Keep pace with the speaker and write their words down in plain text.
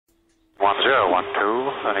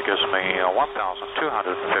1012, and it gives me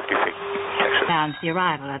 1,250 feet. Exit. Announced the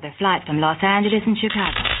arrival of the flight from Los Angeles and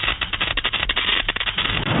Chicago.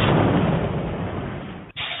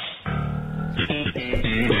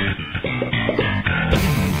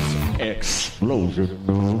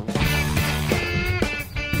 Explosion.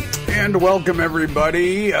 And welcome,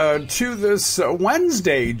 everybody, to this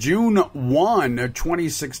Wednesday, June 1,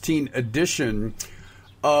 2016 edition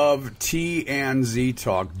of T&Z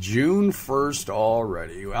Talk. June 1st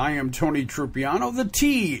already. I am Tony Trupiano, the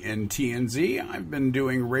T in T&Z. I've been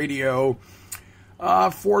doing radio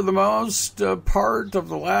for the most part of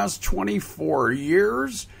the last 24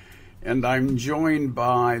 years. And I'm joined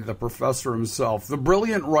by the professor himself, the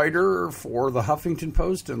brilliant writer for the Huffington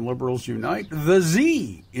Post and Liberals Unite, the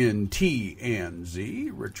Z in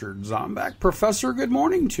T&Z, Richard Zombach. Professor, good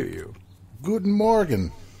morning to you. Guten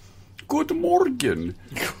Morgen. Good morning.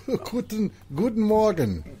 Guten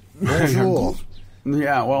Morgen. Bonjour.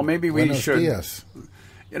 Yeah, well, maybe we Buenos should. Dias.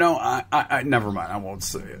 You know, I never mind. I won't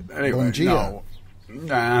say it. Anyway, Bon dia. no.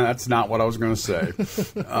 Nah, that's not what I was going to say.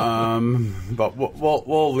 But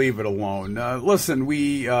we'll leave it alone. Listen,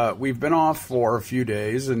 we've been off for a few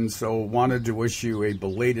days, and so wanted to wish you a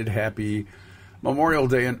belated happy Memorial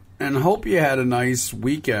Day, and hope you had a nice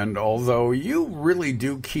weekend. Although you really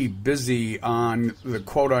do keep busy on the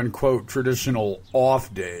quote unquote traditional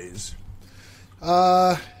off days.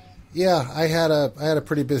 Yeah, I had a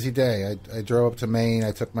pretty busy day. I drove up to Maine.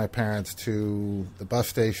 I took my parents to the bus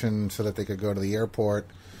station so that they could go to the airport.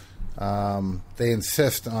 They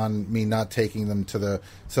insist on me not taking them to the...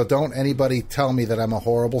 So don't anybody tell me that I'm a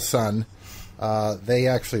horrible son. They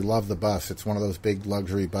actually love the bus. It's one of those big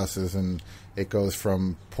luxury buses, and it goes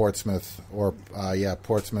from Portsmouth,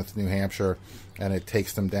 New Hampshire, and it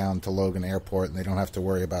takes them down to Logan Airport, and they don't have to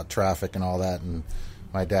worry about traffic and all that, and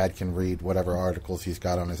my dad can read whatever articles he's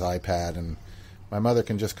got on his iPad, and my mother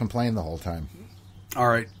can just complain the whole time. All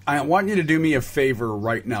right. I want you to do me a favor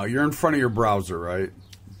right now. You're in front of your browser, right?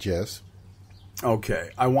 Yes. Okay.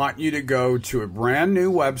 I want you to go to a brand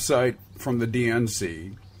new website from the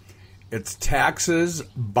DNC. It's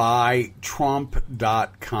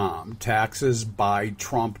taxesbytrump.com.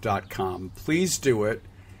 Taxesbytrump.com. Please do it.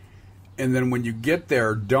 And then when you get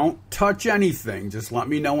there, don't touch anything. Just let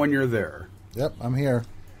me know when you're there. Yep, I'm here.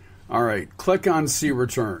 All right. Click on See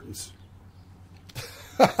Returns.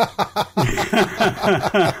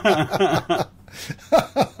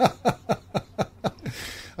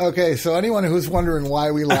 Okay, so anyone who's wondering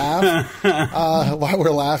why we laugh, why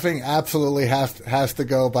we're laughing, absolutely has to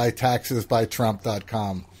go by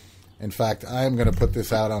taxesbytrump.com. In fact, I am going to put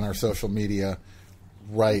this out on our social media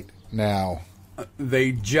right now.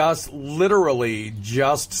 They literally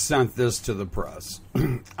just sent this to the press.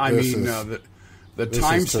 The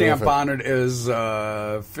timestamp on it is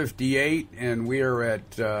 58, and we are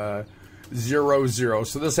at 00.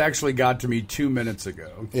 So this actually got to me 2 minutes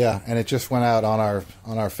ago. Yeah, and it just went out on our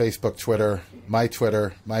Facebook, Twitter, my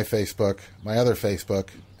Facebook, my other Facebook,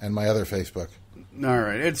 and my other Facebook. All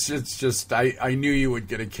right, it's just I knew you would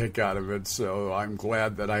get a kick out of it, so I'm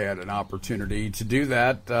glad that I had an opportunity to do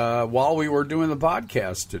that while we were doing the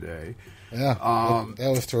podcast today. Yeah, that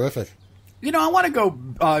was terrific. You know, I want to go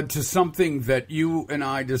to something that you and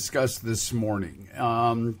I discussed this morning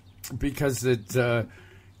because it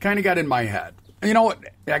kind of got in my head. You know what?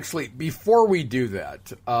 Actually, before we do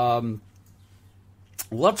that,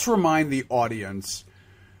 let's remind the audience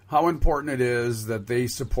how important it is that they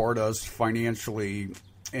support us financially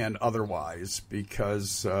and otherwise,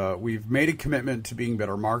 because we've made a commitment to being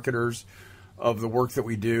better marketers of the work that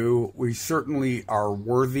we do. We certainly are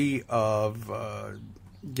worthy of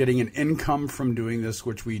getting an income from doing this,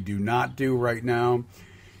 which we do not do right now.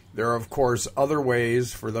 There are, of course, other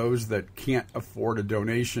ways for those that can't afford a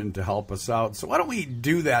donation to help us out. So why don't we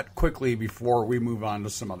do that quickly before we move on to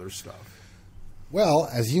some other stuff? Well,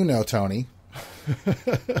 as you know, Tony,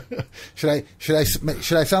 should I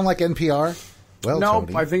sound like NPR? Well, no,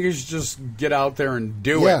 Tony. I think you should just get out there and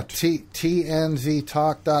do it. Yeah,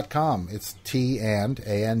 TNZTalk.com. It's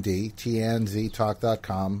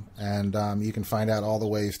TNZTalk.com, and you can find out all the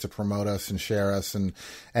ways to promote us and share us, and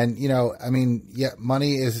you know, I mean, yeah,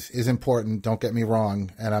 money is important. Don't get me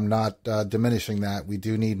wrong, and I'm not diminishing that. We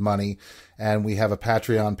do need money, and we have a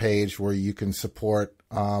Patreon page where you can support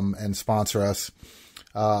and sponsor us.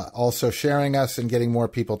 Also sharing us and getting more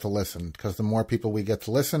people to listen, because the more people we get to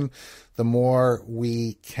listen, the more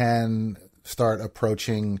we can start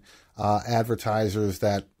approaching advertisers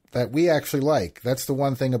that we actually like. That's the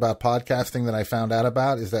one thing about podcasting that I found out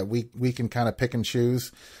about, is that we can kind of pick and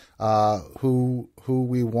choose who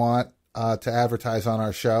we want to advertise on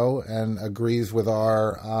our show and agrees with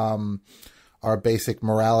our basic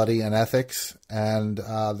morality and ethics, and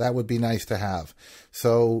that would be nice to have.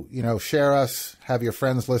 So, share us, have your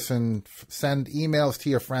friends listen, send emails to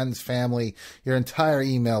your friends, family, your entire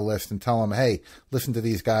email list, and tell them, hey, listen to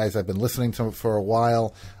these guys. I've been listening to them for a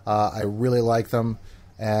while. I really like them.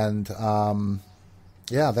 And,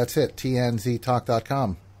 that's it,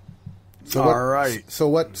 tnztalk.com. All right. So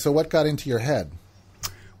what got into your head?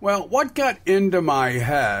 Well, what got into my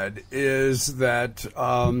head is that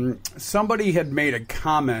somebody had made a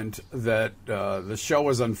comment that the show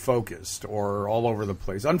was unfocused or all over the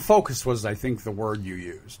place. Unfocused was, I think, the word you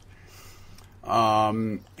used.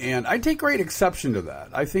 And I take great exception to that.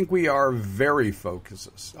 I think we are very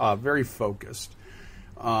focused in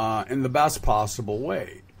the best possible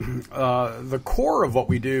way. The core of what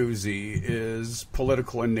we do, Z, is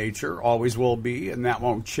political in nature, always will be, and that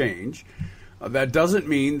won't change. That doesn't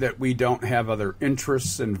mean that we don't have other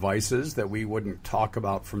interests and vices that we wouldn't talk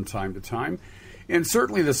about from time to time. And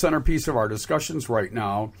certainly the centerpiece of our discussions right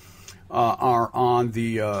now are on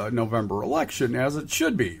the November election, as it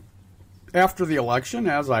should be. After the election,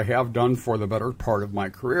 as I have done for the better part of my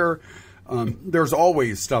career, there's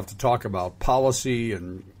always stuff to talk about, policy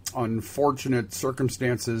and unfortunate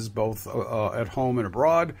circumstances, both at home and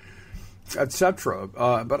abroad, etc.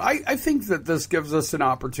 But I think that this gives us an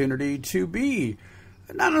opportunity to be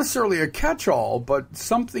not necessarily a catch-all, but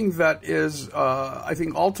something that is, I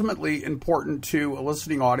think, ultimately important to a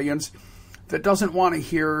listening audience that doesn't want to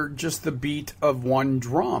hear just the beat of one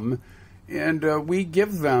drum. And we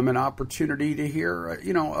give them an opportunity to hear,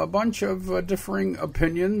 a bunch of differing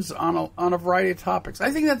opinions on a variety of topics.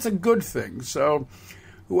 I think that's a good thing. So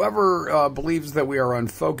whoever believes that we are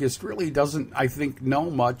unfocused really doesn't, I think, know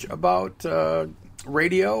much about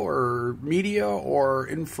radio or media or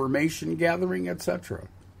information gathering, etc.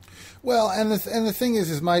 Well, and the thing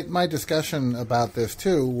is my discussion about this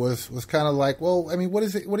too was kind of like, well, I mean, what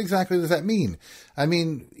is it? What exactly does that mean? I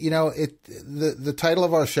mean, the title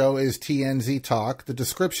of our show is TNZ Talk. The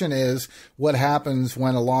description is what happens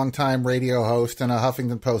when a longtime radio host and a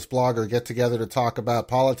Huffington Post blogger get together to talk about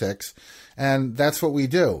politics. And that's what we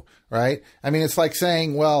do, right? I mean, it's like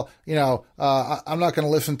saying, well, I'm not going to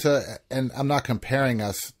listen to, and I'm not comparing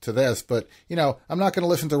us to this, but, I'm not going to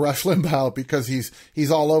listen to Rush Limbaugh because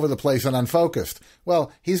he's all over the place and unfocused.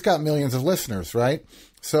 Well, he's got millions of listeners, right?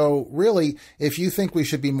 So really, if you think we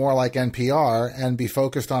should be more like NPR and be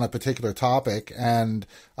focused on a particular topic and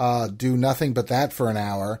do nothing but that for an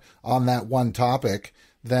hour on that one topic,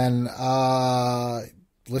 then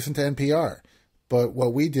listen to NPR. But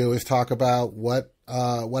what we do is talk about what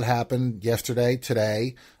happened yesterday,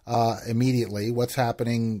 today, immediately, what's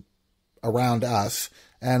happening around us,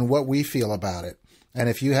 and what we feel about it. And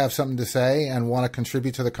if you have something to say and want to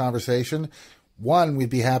contribute to the conversation, one, we'd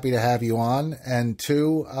be happy to have you on. And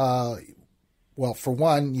two, for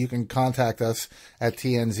one, you can contact us at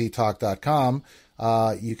tnztalk.com.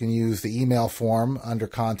 You can use the email form under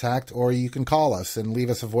contact, or you can call us and leave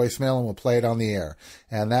us a voicemail and we'll play it on the air.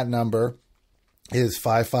 And that number is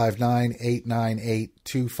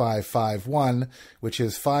 559-898-2551, which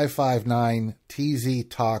is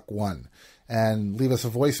 559-TZ-TALK-1. And leave us a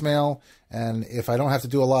voicemail, and if I don't have to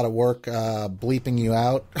do a lot of work bleeping you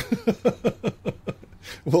out,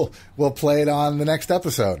 we'll play it on the next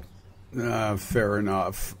episode. Fair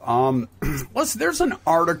enough. There's an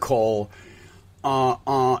article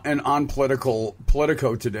and on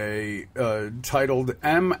Politico today titled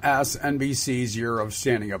MSNBC's Year of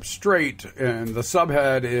Standing Up Straight, and the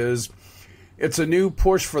subhead is, it's a new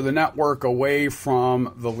push for the network away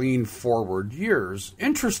from the lean forward years.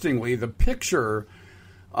 Interestingly, the picture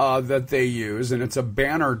that they use, and it's a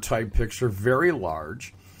banner type picture, very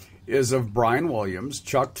large, is of Brian Williams,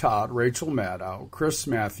 Chuck Todd, Rachel Maddow, Chris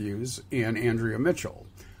Matthews, and Andrea Mitchell.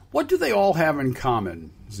 What do they all have in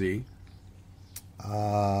common, Z?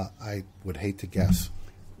 I would hate to guess.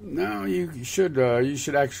 No, you should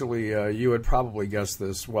actually, you would probably guess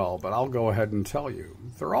this well, but I'll go ahead and tell you.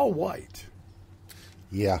 They're all white.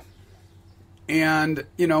 Yeah. And,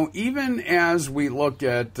 even as we look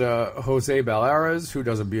at Jose Baleares, who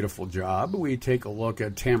does a beautiful job, we take a look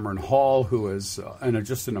at Tamron Hall, who is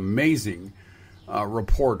just an amazing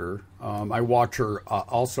reporter. I watch her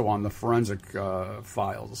also on the Forensic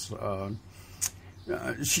Files.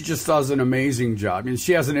 She just does an amazing job. I mean,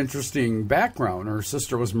 she has an interesting background. Her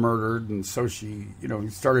sister was murdered, and so she,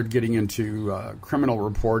 started getting into criminal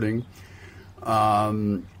reporting.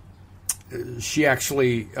 She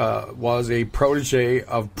actually was a protege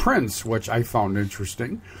of Prince, which I found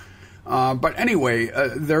interesting. But anyway,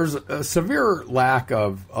 there's a severe lack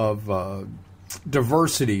of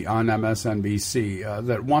diversity on MSNBC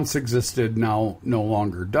that once existed, now no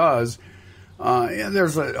longer does.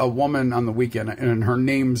 There's a woman on the weekend, and her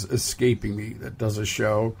name's escaping me, that does a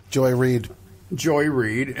show. Joy Reid.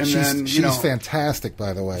 And she's fantastic,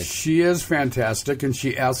 by the way. She is fantastic, and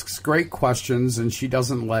she asks great questions, and she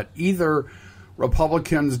doesn't let either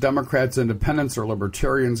Republicans, Democrats, Independents, or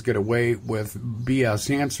Libertarians get away with BS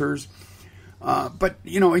answers. But,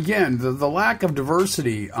 again, the lack of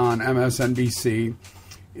diversity on MSNBC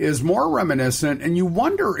is more reminiscent, and you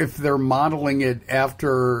wonder if they're modeling it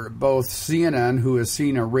after both CNN, who has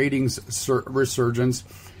seen a ratings resurgence,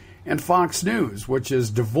 and Fox News, which is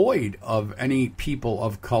devoid of any people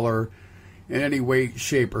of color in any way,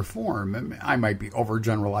 shape, or form. I might be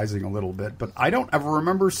overgeneralizing a little bit, but I don't ever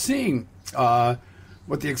remember seeing,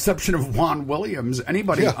 with the exception of Juan Williams,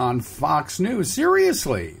 anybody on Fox News.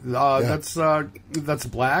 Seriously, that's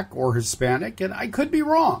black or Hispanic, and I could be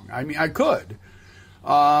wrong. I mean, I could.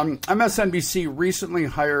 MSNBC recently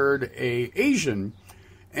hired a Asian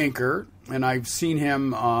anchor, and I've seen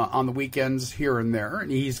him on the weekends here and there, and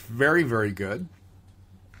he's very, very good.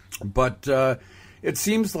 But it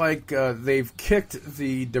seems like they've kicked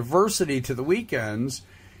the diversity to the weekends,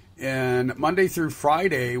 and Monday through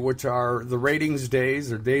Friday, which are the ratings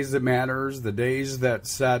days, or days that matters, the days that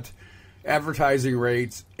set advertising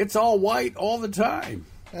rates, it's all white all the time.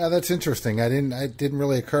 Yeah, that's interesting. It didn't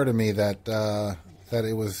really occur to me that that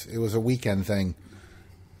it was a weekend thing.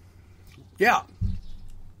 Yeah.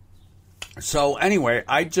 So anyway,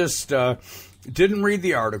 I just didn't read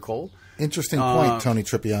the article. Interesting point, Tony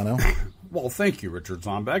Tripiano. Well, thank you, Richard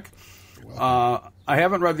Zombeck. I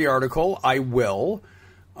haven't read the article. I will.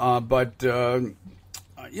 But, I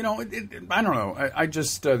don't know. I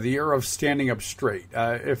just, the era of standing up straight.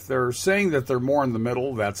 If they're saying that they're more in the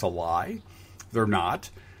middle, that's a lie. They're not.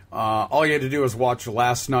 All you had to do is watch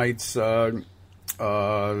last night's quadfecta.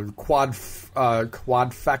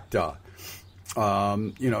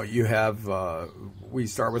 You have, we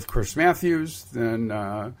start with Chris Matthews, then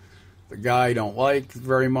the guy I don't like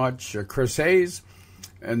very much, Chris Hayes,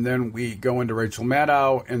 and then we go into Rachel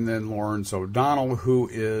Maddow, and then Lawrence O'Donnell, who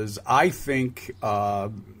is, I think,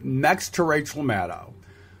 next to Rachel Maddow,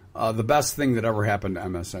 the best thing that ever happened to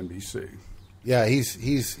MSNBC. Yeah,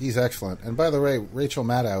 he's excellent. And by the way, Rachel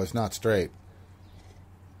Maddow is not straight.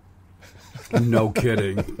 No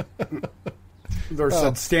kidding.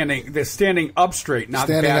 They're standing up straight, not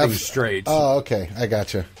batting straight. Oh, okay. I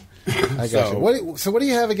got you. So what do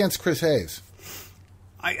you have against Chris Hayes?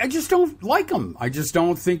 I just don't like him. I just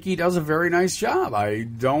don't think he does a very nice job. I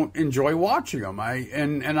don't enjoy watching him.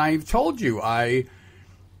 And I've told you, I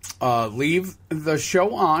leave the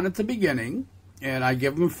show on at the beginning, and I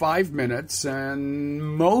give him 5 minutes, and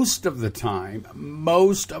most of the time,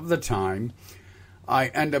 I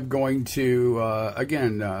end up going to,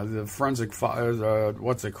 the forensic,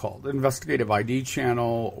 what's it called? Investigative ID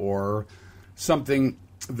channel, or something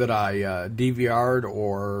that I DVR'd,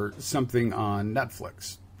 or something on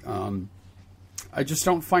Netflix. I just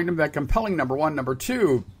don't find him that compelling, number one. Number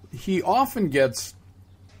two, he often gets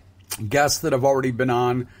guests that have already been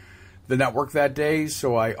on the network that day,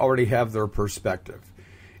 so I already have their perspective.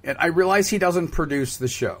 And I realize he doesn't produce the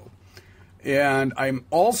show. And I'm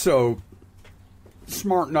also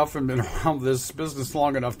smart enough and been around this business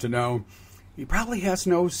long enough to know he probably has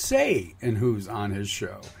no say in who's on his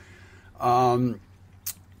show.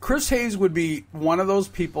 Chris Hayes would be one of those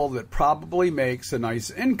people that probably makes a nice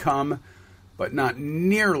income, but not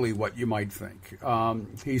nearly what you might think.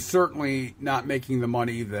 He's certainly not making the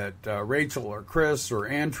money that Rachel or Chris or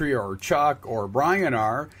Andrea or Chuck or Brian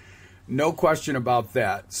are. No question about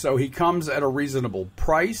that. So he comes at a reasonable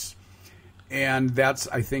price, and that's,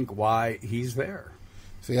 I think, why he's there.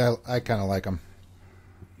 See, I kind of like him.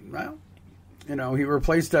 Well, he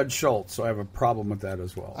replaced Ed Schultz, so I have a problem with that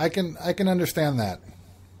as well. I can understand that.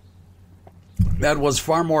 That was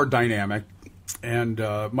far more dynamic and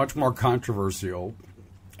much more controversial,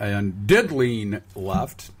 and did lean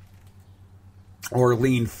left, or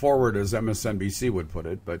lean forward, as MSNBC would put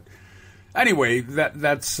it. But anyway,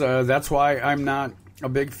 that's why I'm not a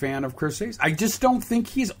big fan of Chris Hayes. I just don't think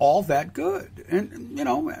he's all that good. And,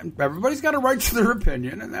 everybody's got a right to their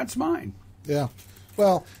opinion, and that's mine. Yeah.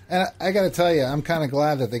 Well, and I got to tell you, I'm kind of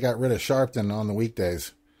glad that they got rid of Sharpton on the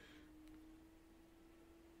weekdays.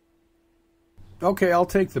 Okay, I'll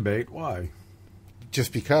take the bait. Why?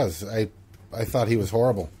 Just because. I thought he was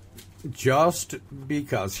horrible. Just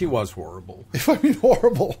because he was horrible. I mean,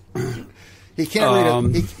 horrible. He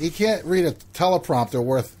can't read he can't read a teleprompter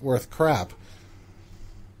worth crap.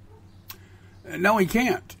 No, he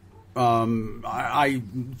can't. I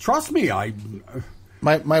trust me.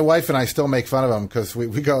 My wife and I still make fun of him because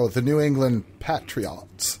we go, the New England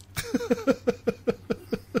Patriots.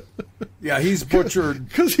 Yeah, he's butchered.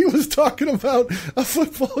 Because he was talking about a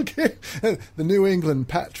football game. The New England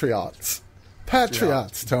Patriots.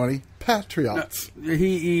 Patriots, yeah. Tony. Patriots. No,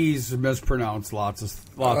 he's mispronounced lots of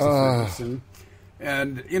things.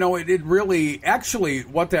 And, you know, it really, actually,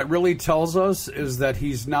 what that really tells us is that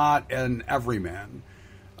he's not an everyman.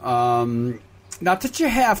 Not that you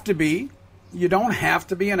have to be. You don't have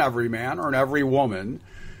to be an everyman or an everywoman.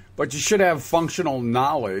 But you should have functional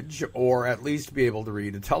knowledge, or at least be able to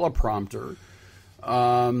read a teleprompter.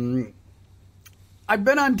 I've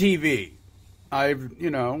been on TV. I've,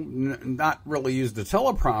 not really used a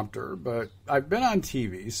teleprompter, but I've been on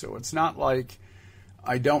TV, so it's not like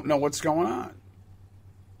I don't know what's going on.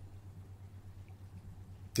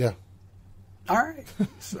 Yeah. All right.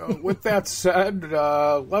 So with that said,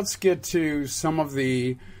 let's get to some of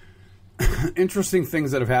the interesting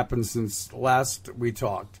things that have happened since last we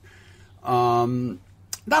talked. Not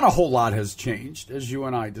a whole lot has changed, as you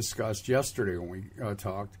and I discussed yesterday when we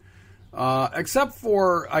talked, except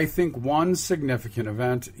for, I think, one significant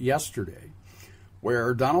event yesterday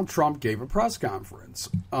where Donald Trump gave a press conference.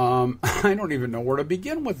 I don't even know where to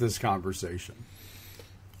begin with this conversation.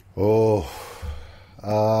 I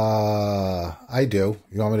do.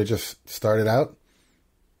 You want me to just start it out?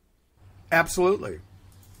 Absolutely.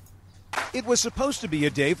 It was supposed to be a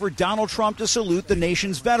day for Donald Trump to salute the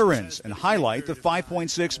nation's veterans and highlight the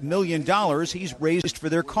 $5.6 million he's raised for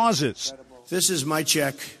their causes. This is my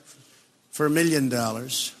check for $1 million.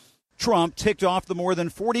 Trump ticked off the more than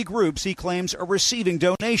 40 groups he claims are receiving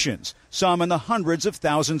donations, some in the hundreds of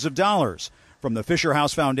thousands of dollars, from the Fisher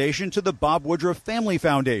House Foundation to the Bob Woodruff Family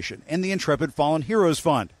Foundation and the Intrepid Fallen Heroes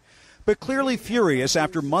Fund. But clearly furious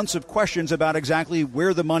after months of questions about exactly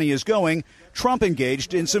where the money is going, Trump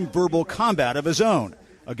engaged in some verbal combat of his own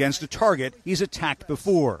against a target he's attacked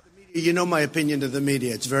before. You know my opinion to the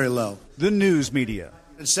media. It's very low. The news media.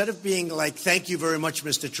 Instead of being like, thank you very much,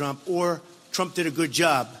 Mr. Trump, or Trump did a good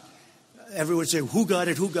job, everyone say, who got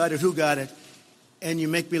it, who got it, who got it? And you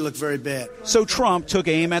make me look very bad. So Trump took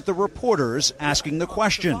aim at the reporters asking the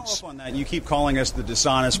questions. On that, you keep calling us the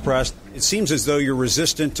dishonest press. It seems as though you're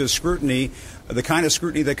resistant to scrutiny, the kind of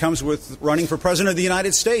scrutiny that comes with running for president of the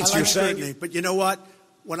United States. I like scrutiny, but you know what?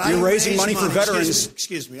 When you're raising money for veterans.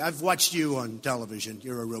 Excuse me, I've watched you on television.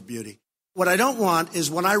 You're a real beauty. What I don't want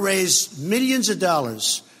is when I raise millions of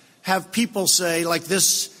dollars, have people say, like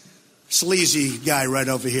this sleazy guy right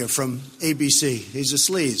over here from ABC. He's a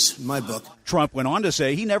sleaze in my book. Trump went on to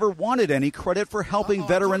say he never wanted any credit for helping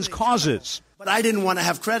veterans' causes. But I didn't want to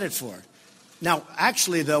have credit for it. Now,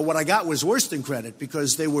 actually, though, what I got was worse than credit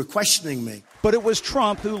because they were questioning me. But it was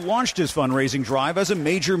Trump who launched his fundraising drive as a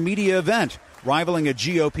major media event, rivaling a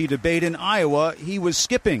GOP debate in Iowa he was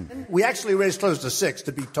skipping. We actually raised close to 6,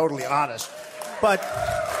 to be totally honest. But,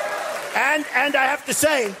 and I have to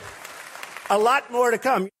say, a lot more to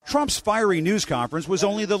come. Trump's fiery news conference was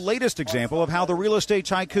only the latest example of how the real estate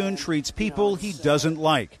tycoon treats people he doesn't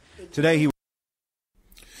like. Today he.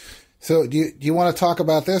 So do you want to talk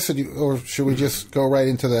about this, or should we just go right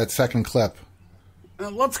into that second clip?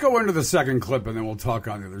 Let's go into the second clip, and then we'll talk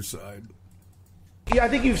on the other side. Yeah, I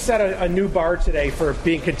think you've set a new bar today for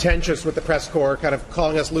being contentious with the press corps, kind of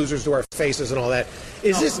calling us losers to our faces and all that.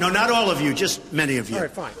 No, not all of you, just many of you. All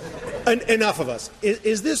right, fine. Enough of us.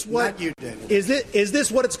 Is this what? Not you, David. Is this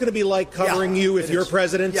what it's going to be like covering you if you're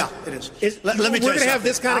president? Yeah, it is. Let me tell you we're going to have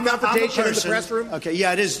this kind of confrontation in the press room? Okay,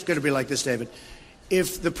 yeah, it is going to be like this, David.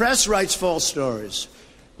 If the press writes false stories,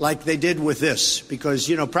 like they did with this, because,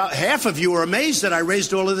 half of you are amazed that I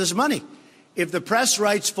raised all of this money. If the press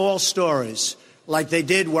writes false stories, like they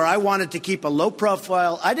did where I wanted to keep a low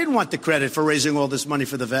profile. I didn't want the credit for raising all this money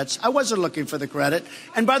for the vets. I wasn't looking for the credit.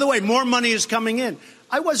 And by the way, more money is coming in.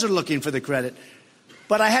 I wasn't looking for the credit.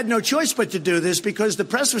 But I had no choice but to do this because the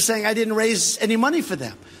press was saying I didn't raise any money for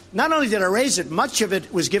them. Not only did I raise it, much of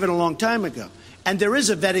it was given a long time ago. And there is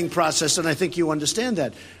a vetting process, and I think you understand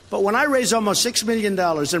that. But when I raise almost $6 million,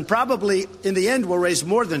 and probably in the end we'll raise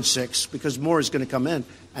more than 6 because more is going to come in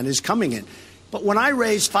and is coming in. But when I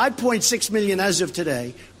raise $5.6 million as of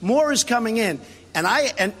today, more is coming in.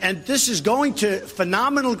 And this is going to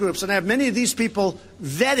phenomenal groups. And I have many of these people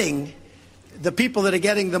vetting the people that are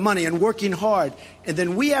getting the money and working hard. And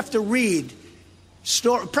then we have to read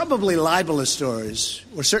probably libelous stories,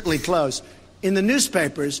 or certainly close, in the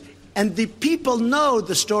newspapers. And the people know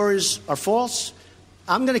the stories are false.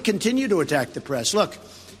 I'm going to continue to attack the press. Look,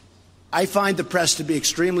 I find the press to be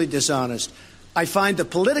extremely dishonest. I find the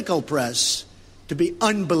political press to be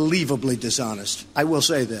unbelievably dishonest. I will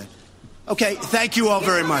say that. Okay, thank you all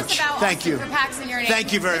very much. Thank you.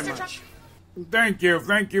 Thank you very much. Thank you.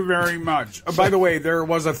 Thank you very much. By the way, there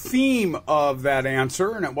was a theme of that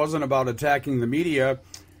answer, and it wasn't about attacking the media.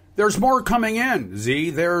 There's more coming in,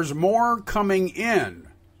 Z. There's more coming in.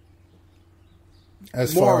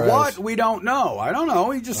 As more far what? as, We don't know. I don't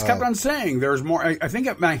know. He just kept on saying there's more. I think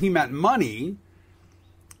he meant money,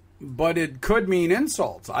 but it could mean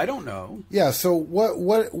insults. I don't know. Yeah. So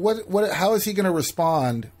what? How is he going to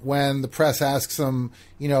respond when the press asks him?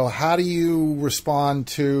 How do you respond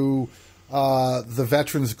to the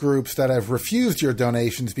veterans groups that have refused your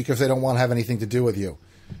donations because they don't want to have anything to do with you?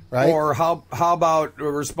 Right? Or how about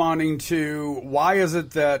responding to why is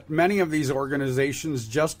it that many of these organizations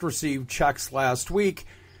just received checks last week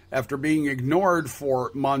after being ignored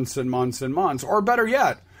for months and months and months? Or better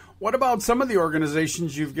yet, what about some of the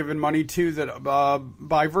organizations you've given money to that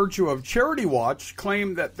by virtue of Charity Watch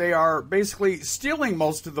claim that they are basically stealing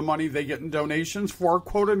most of the money they get in donations for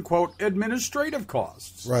quote unquote administrative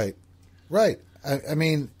costs? Right. I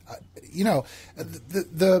mean,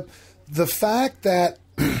 the fact that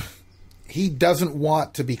he doesn't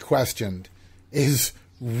want to be questioned is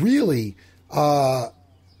really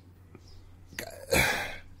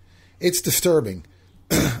it's disturbing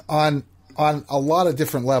on a lot of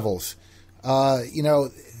different levels. I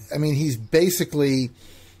mean, he's basically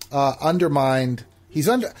undermined.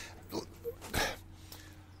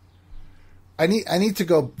 I need to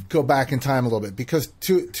go back in time a little bit because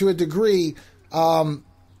to a degree.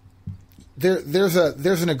 There's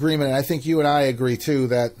an agreement, and I think you and I agree too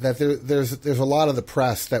that there's a lot of the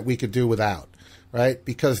press that we could do without, right?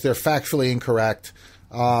 Because they're factually incorrect.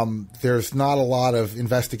 There's not a lot of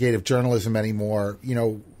investigative journalism anymore.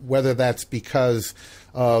 Whether that's because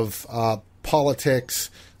of politics,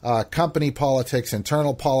 company politics,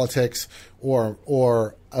 internal politics,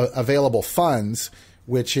 or available funds,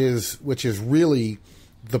 which is really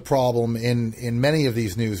the problem in many of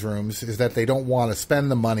these newsrooms is that they don't want to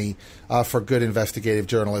spend the money for good investigative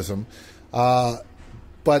journalism. But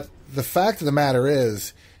the fact of the matter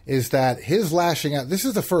is that his lashing out, this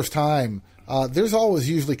is the first time, there's always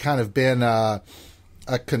usually kind of been a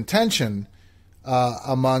contention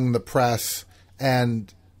among the press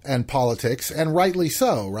and politics, and rightly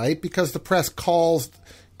so, right? Because the press calls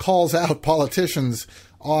out politicians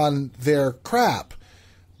on their crap.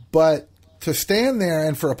 But to stand there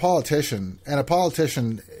and for a politician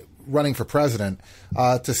running for president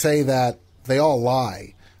to say that they all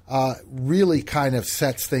lie really kind of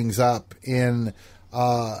sets things up in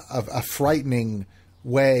a frightening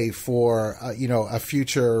way for a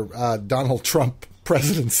future Donald Trump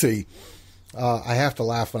presidency. I have to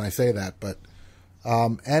laugh when I say that, but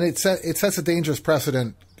and it sets a dangerous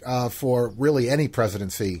precedent for really any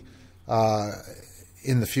presidency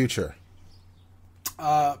in the future.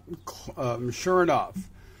 Sure enough,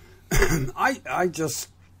 I just,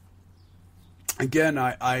 again,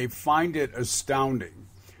 I find it astounding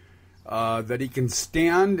that he can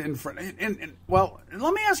stand in front. And well,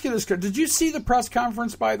 let me ask you this: did you see the press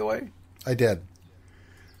conference? By the way, I did.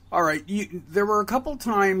 All right, there were a couple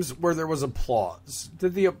times where there was applause.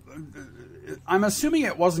 I'm assuming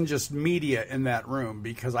it wasn't just media in that room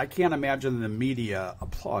because I can't imagine the media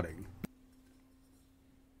applauding.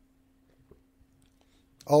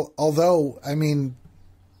 Although, I mean,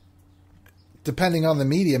 depending on the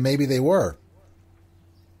media, maybe they were.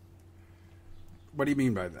 What do you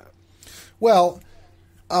mean by that? Well,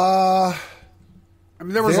 I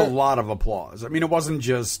mean, there was a lot of applause. I mean, it wasn't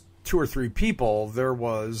just two or three people. There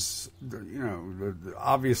was,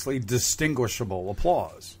 obviously distinguishable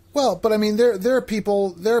applause. Well, but I mean, there are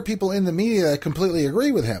people in the media that completely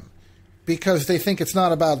agree with him because they think it's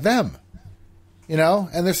not about them,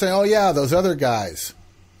 and they're saying, "Oh yeah, those other guys."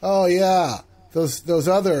 Oh yeah, those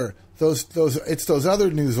other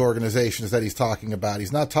news organizations that he's talking about.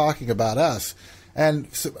 He's not talking about us.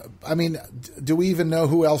 And so, I mean, do we even know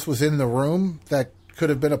who else was in the room that could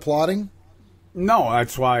have been applauding? No,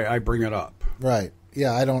 that's why I bring it up. Right.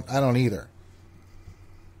 Yeah, I don't either.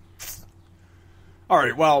 All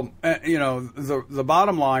right. Well, the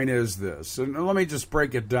bottom line is this, and let me just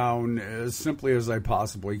break it down as simply as I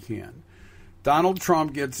possibly can. Donald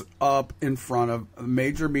Trump gets up in front of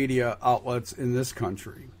major media outlets in this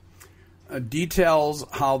country, details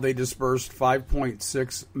how they dispersed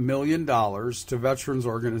 $5.6 million to veterans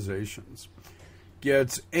organizations,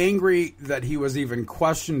 gets angry that he was even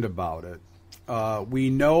questioned about it.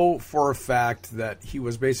 We know for a fact that he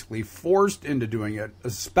was basically forced into doing it,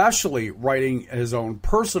 especially writing his own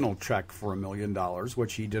personal check for $1 million,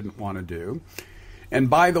 which he didn't want to do. And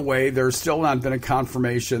by the way, there's still not been a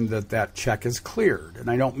confirmation that check is cleared. And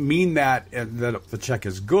I don't mean that the check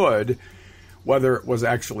is good. whether it was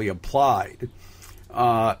actually applied.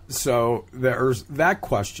 So there's that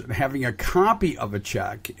question. Having a copy of a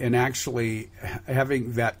check and actually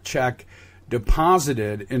having that check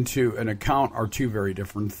deposited into an account are two very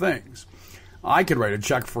different things. I could write a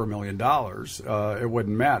check for $1 million. It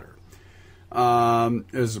wouldn't matter,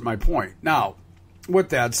 is my point. Now, with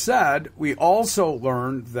that said, we also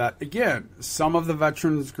learned that, again, some of the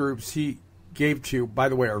veterans groups he gave to, by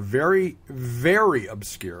the way, are very, very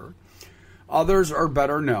obscure. Others are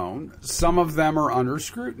better known. Some of them are under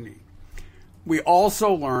scrutiny. We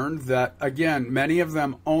also learned that, again, many of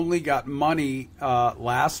them only got money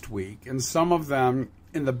last week, and some of them,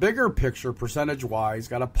 in the bigger picture, percentage-wise,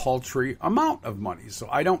 got a paltry amount of money. So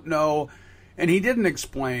I don't know, and he didn't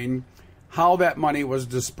explain how that money was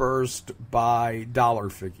dispersed by dollar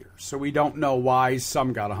figures. So we don't know why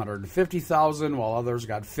some got $150,000 while others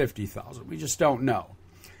got $50,000. We just don't know.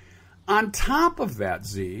 On top of that,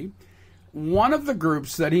 Z, one of the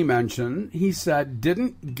groups that he mentioned, he said,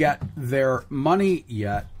 didn't get their money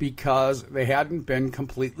yet because they hadn't been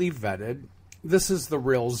completely vetted. This is the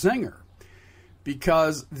real zinger.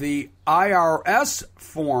 Because the IRS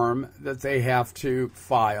form that they have to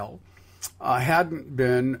file hadn't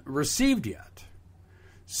been received yet.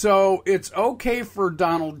 So it's okay for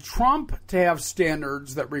Donald Trump to have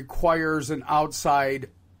standards that requires an outside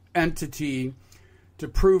entity to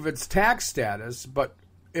prove its tax status, but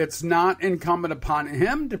it's not incumbent upon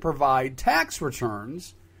him to provide tax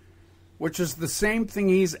returns, which is the same thing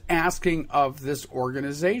he's asking of this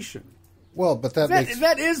organization. Well, but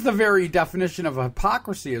that is the very definition of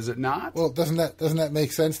hypocrisy, is it not? Well, doesn't that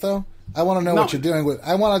make sense though? I want to know what you're doing with.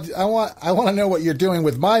 I want to know what you're doing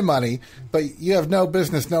with my money, but you have no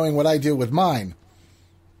business knowing what I do with mine.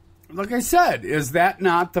 Like I said, is that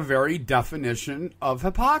not the very definition of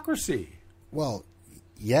hypocrisy? Well,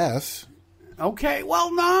 yes. Okay,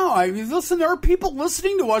 well, no. I mean, listen, there are people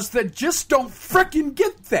listening to us that just don't frickin'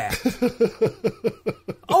 get that.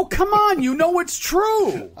 Oh, come on. You know it's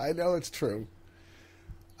true. I know it's true.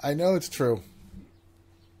 I know it's true.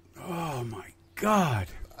 Oh, my God.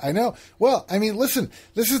 I know. Well, I mean, listen,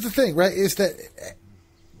 this is the thing, right, is that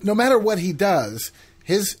no matter what he does,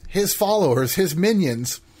 his followers, his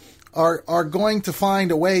minions, are going to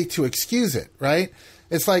find a way to excuse it, right?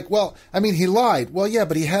 It's like, well, I mean, he lied. Well, yeah,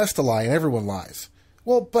 but he has to lie, and everyone lies.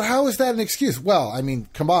 Well, but how is that an excuse? Well, I mean,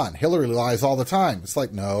 come on, Hillary lies all the time. It's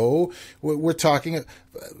like, no, we're talking.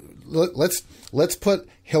 Let's put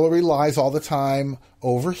Hillary lies all the time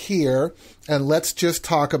over here, and let's just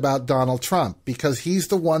talk about Donald Trump because he's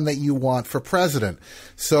the one that you want for president.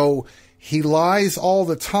 So he lies all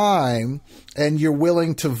the time, and you're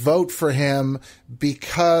willing to vote for him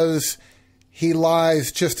because he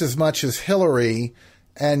lies just as much as Hillary.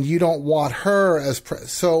 And you don't want her as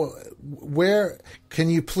so. Where can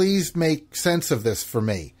you please make sense of this for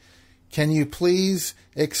me? Can you please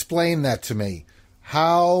explain that to me?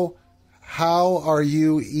 How are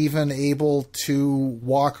you even able to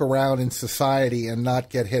walk around in society and not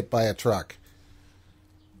get hit by a truck?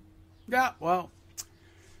 Yeah, well,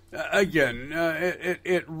 again,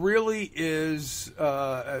 it really is.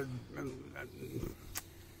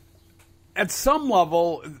 At some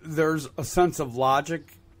level, there's a sense of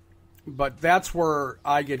logic, but that's where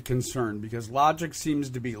I get concerned because logic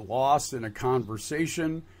seems to be lost in a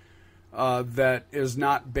conversation that is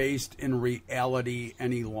not based in reality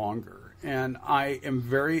any longer. And I am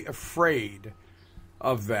very afraid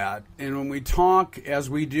of that. And when we talk, as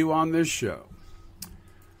we do on this show,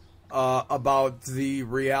 about the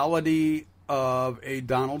reality of a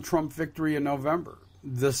Donald Trump victory in November,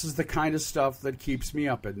 this is the kind of stuff that keeps me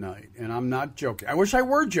up at night, and I'm not joking. I wish I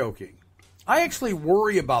were joking. I actually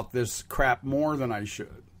worry about this crap more than I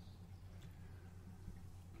should.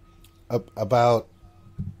 About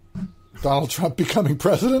Donald Trump becoming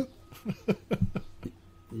president?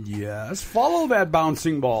 Yes. Follow that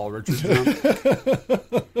bouncing ball, Richard Trump.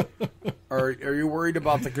 Are you worried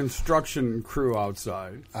about the construction crew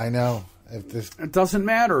outside? I know. It doesn't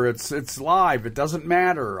matter. It's live. It doesn't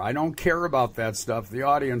matter. I don't care about that stuff. The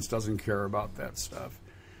audience doesn't care about that stuff.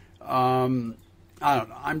 I don't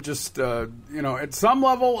know. I'm just, at some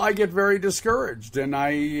level, I get very discouraged, and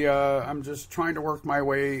I'm just trying to work my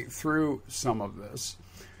way through some of this.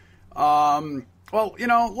 Well,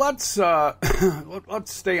 let's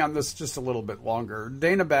stay on this just a little bit longer.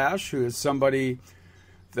 Dana Bash, who is somebody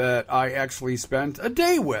that I actually spent a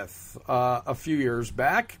day with a few years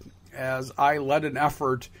back, as I led an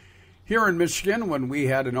effort here in Michigan when we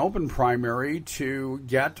had an open primary to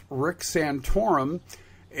get Rick Santorum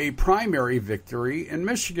a primary victory in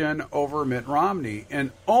Michigan over Mitt Romney,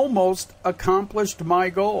 and almost accomplished my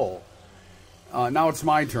goal. Now it's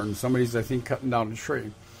my turn. Somebody's, I think, cutting down a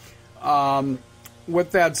tree.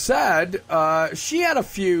 With that said, she had a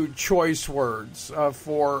few choice words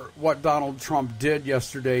for what Donald Trump did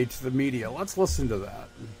yesterday to the media. Let's listen to that.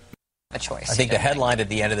 A choice. I think the headline at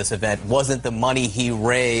the end of this event wasn't the money he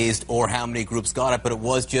raised or how many groups got it, but it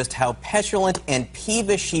was just how petulant and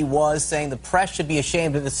peevish he was, saying the press should be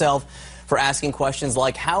ashamed of itself for asking questions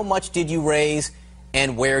like, how much did you raise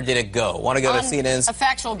and where did it go? Want to go to CNN's? On a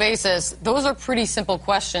factual basis, those are pretty simple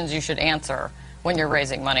questions you should answer when you're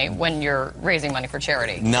raising money for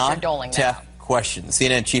charity. Not you're doling tough out. questions.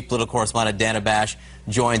 CNN chief political correspondent Dana Bash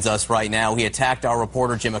joins us right now. He attacked our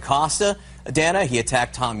reporter Jim Acosta. Dana, he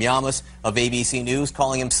attacked Tom Yamas of ABC News,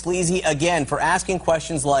 calling him sleazy again for asking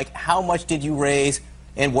questions like, how much did you raise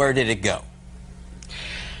and where did it go?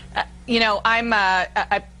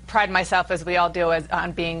 I pride myself, as we all do,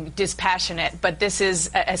 on being dispassionate, but this is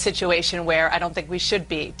a situation where I don't think we should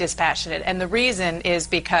be dispassionate. And the reason is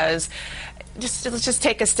because, let's just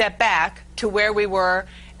take a step back to where we were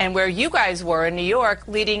and where you guys were in New York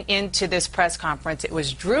leading into this press conference. It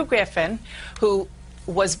was Drew Griffin who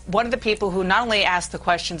was one of the people who not only asked the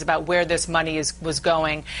questions about where this money was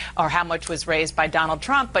going or how much was raised by Donald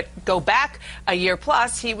Trump, but go back a year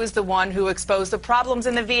plus, he was the one who exposed the problems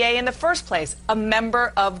in the VA in the first place, a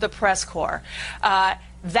member of the press corps.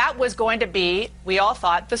 That was going to be, we all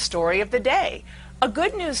thought, the story of the day. A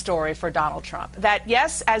good news story for Donald Trump. That,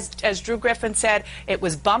 yes, as Drew Griffin said, it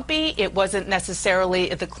was bumpy. It wasn't necessarily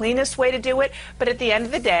the cleanest way to do it. But at the end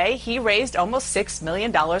of the day, he raised almost $6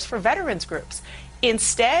 million for veterans groups.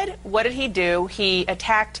 Instead, what did he do? He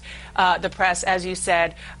attacked the press, as you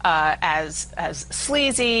said, as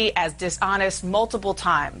sleazy, as dishonest multiple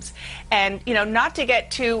times. And, not to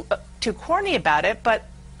get too corny about it, but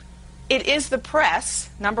it is the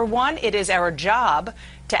press. Number one, it is our job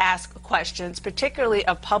to ask questions, particularly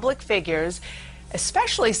of public figures,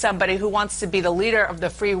 especially somebody who wants to be the leader of the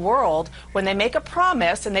free world, when they make a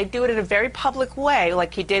promise and they do it in a very public way,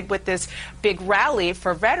 like he did with this big rally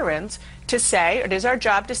for veterans, to say, it is our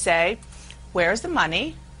job to say, where's the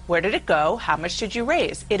money? Where did it go? How much did you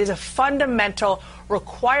raise? It is a fundamental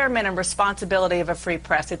requirement and responsibility of a free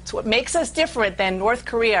press. It's what makes us different than North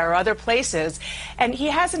Korea or other places. And he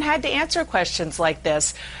hasn't had to answer questions like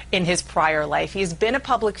this in his prior life. He's been a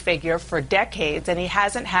public figure for decades, and he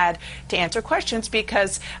hasn't had to answer questions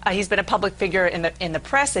because he's been a public figure in the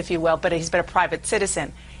press, if you will, but he's been a private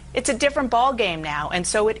citizen. It's a different ball game now, and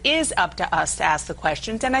so it is up to us to ask the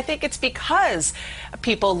questions. And I think it's because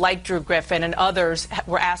people like Drew Griffin and others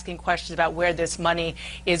were asking questions about where this money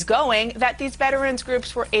is going that these veterans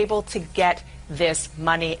groups were able to get this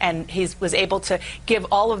money, and he was able to give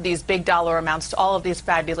all of these big dollar amounts to all of these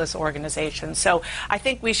fabulous organizations. So I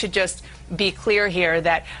think we should just be clear here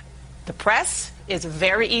that the press is a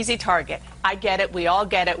very easy target. I get it. We all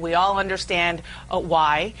get it. We all understand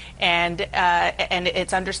why, and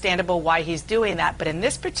it's understandable why he's doing that. But in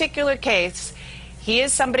this particular case, he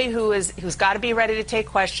is somebody who's got to be ready to take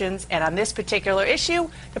questions. And on this particular issue,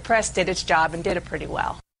 the press did its job and did it pretty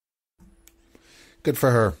well. Good for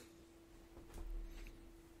her.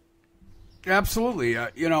 Absolutely.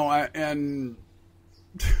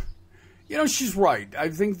 She's right. I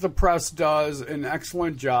think the press does an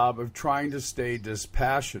excellent job of trying to stay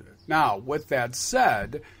dispassionate. Now, with that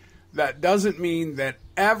said, that doesn't mean that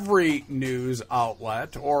every news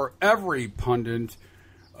outlet or every pundit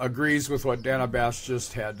agrees with what Dana Bash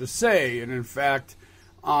just had to say. And in fact,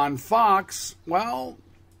 on Fox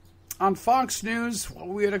News, what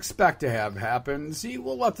we'd expect to have happen,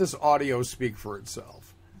 we'll let this audio speak for itself.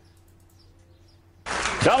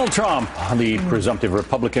 Donald Trump, the presumptive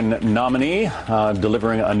Republican nominee,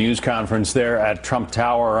 delivering a news conference there at Trump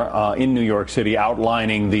Tower in New York City,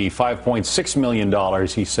 outlining the $5.6 million,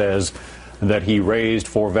 he says, that he raised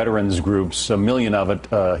for veterans groups. $1 million of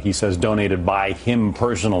it, he says, donated by him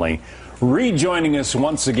personally. Rejoining us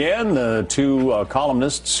once again, the two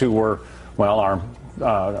columnists who were,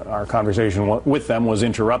 our conversation with them was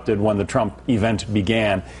interrupted when the Trump event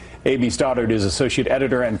began. A.B. Stoddard is associate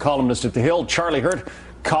editor and columnist at The Hill. Charlie Hurt,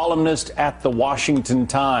 columnist at The Washington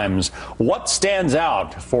Times. What stands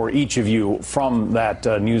out for each of you from that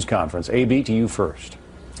news conference? A.B., to you first.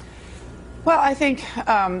 Well, I think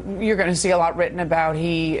you're going to see a lot written about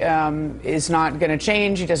he is not going to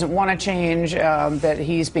change. He doesn't want to change, that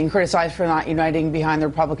he's being criticized for not uniting behind the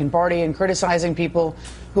Republican Party and criticizing people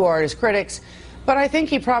who are his critics. But I think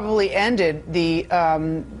he probably ended the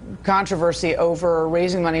controversy over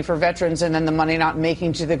raising money for veterans and then the money not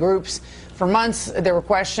making to the groups. For months, there were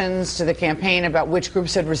questions to the campaign about which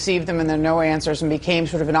groups had received them, and there were no answers, and became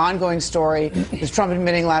sort of an ongoing story. With Trump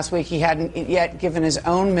admitting last week he hadn't yet given his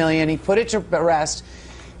own million. He put it to rest.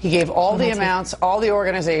 He gave all the amounts, all the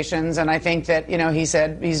organizations, and I think that, he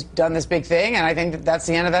said he's done this big thing, and I think that that's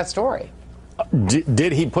the end of that story.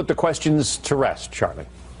 Did he put the questions to rest, Charlie?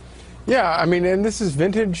 Yeah, I mean, and this is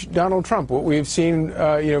vintage Donald Trump, what we've seen,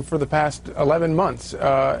 for the past 11 months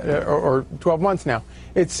or 12 months now.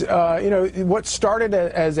 It's, what started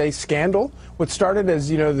as a scandal, what started as,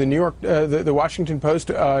 the New York, the Washington Post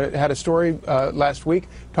had a story last week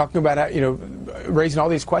talking about, how, raising all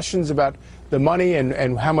these questions about the money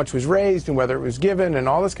and how much was raised and whether it was given and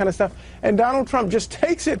all this kind of stuff. And Donald Trump just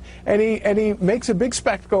takes it and he makes a big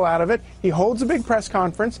spectacle out of it. He holds a big press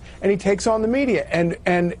conference and he takes on the media.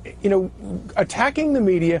 And attacking the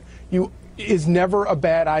media is never a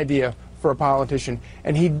bad idea for a politician.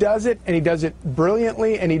 And he does it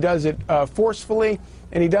brilliantly, and he does it forcefully,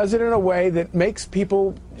 and he does it in a way that makes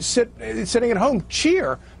people sitting at home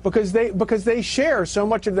cheer because they share so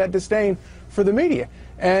much of that disdain for the media.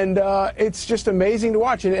 And it's just amazing to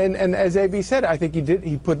watch. And as AB said, I think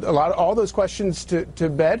he put all those questions to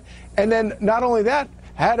bed. And then not only that,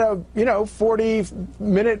 had a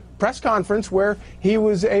 40-minute press conference where he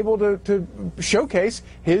was able to showcase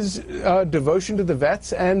his devotion to the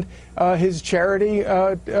vets and his charity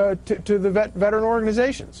to the veteran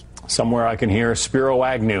organizations. Somewhere I can hear Spiro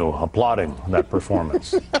Agnew applauding that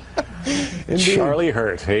performance. Charlie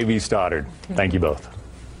Hurt, A.B. Stoddard, thank you both.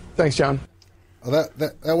 Thanks, John. Well,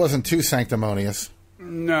 that wasn't too sanctimonious.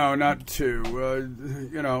 No, not too.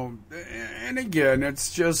 And again,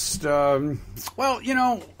 it's just, what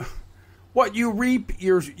you reap,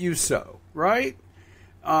 you sow, right?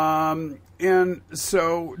 And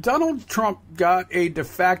so Donald Trump got a de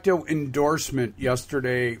facto endorsement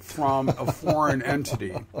yesterday from a foreign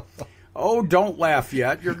entity. Oh, don't laugh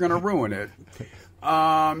yet. You're going to ruin it.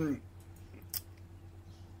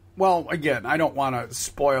 Well, again, I don't want to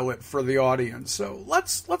spoil it for the audience. So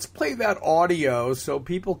let's play that audio so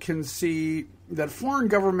people can see that foreign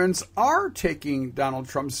governments are taking Donald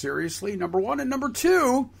Trump seriously, number one. And number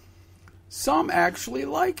two, some actually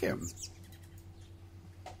like him.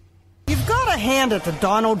 You've got to hand it to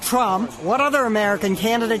Donald Trump. What other American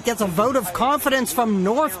candidate gets a vote of confidence from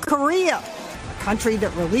North Korea? A country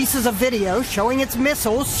that releases a video showing its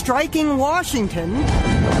missiles striking Washington,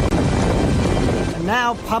 and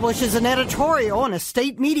now publishes an editorial in a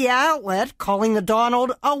state media outlet calling the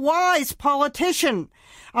Donald a wise politician,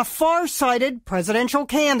 a far-sighted presidential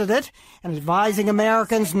candidate, and advising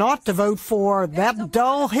Americans not to vote for that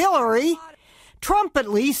dull Hillary. Trump, at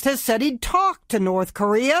least, has said he'd talk to North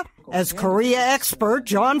Korea. As Korea expert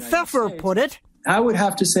John Pfeffer put it, I would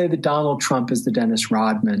have to say that Donald Trump is the Dennis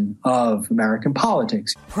Rodman of American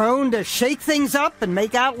politics. Prone to shake things up and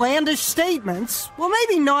make outlandish statements. Well,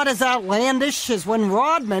 maybe not as outlandish as when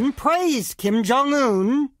Rodman praised Kim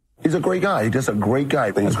Jong-un. He's a great guy. He's just a great guy.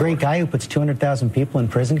 A great guy who puts 200,000 people in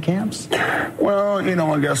prison camps? Well,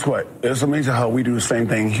 and guess what? It's amazing how we do the same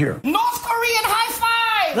thing here. North Korean high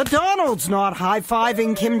five! The Donald's not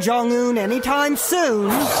high-fiving Kim Jong-un anytime soon.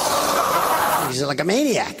 He's like a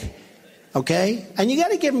maniac, okay? And you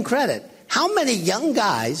got to give him credit. How many young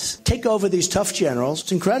guys take over these tough generals?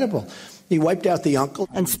 It's incredible. He wiped out the uncle.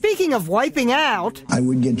 And speaking of wiping out, I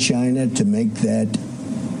would get China to make that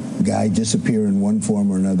guy disappear in one form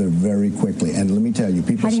or another very quickly. And let me tell you,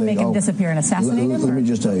 people say, how do you make him disappear and assassinate him? Let me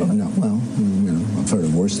just tell you, no, well, I've heard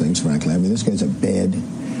of worse things, frankly. I mean, this guy's a bad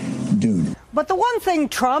dude. But the one thing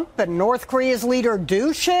Trump and North Korea's leader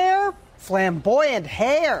do share, flamboyant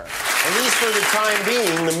hair. At least for the time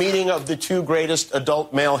being, the meeting of the two greatest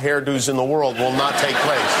adult male hairdos in the world will not take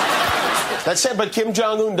place. That said, but Kim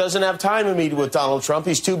Jong-un doesn't have time to meet with Donald Trump.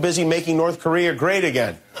 He's too busy making North Korea great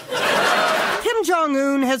again. Kim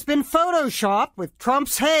Jong-un has been photoshopped with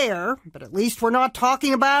Trump's hair, but at least we're not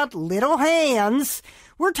talking about little hands.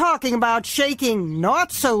 We're talking about shaking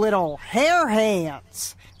not-so-little hair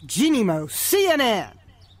hands. Jeannie Mo, CNN.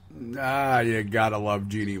 You gotta love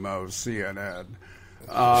Jeannie Mo, CNN.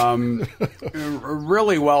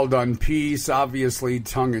 Really well done piece, obviously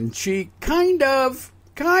tongue-in-cheek. Kind of.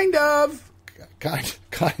 I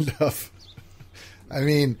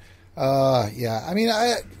mean, yeah. I mean,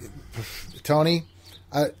 Tony,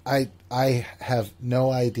 I have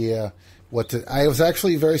no idea what to. I was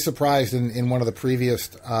actually very surprised in one of the previous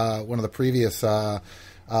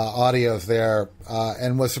audios there,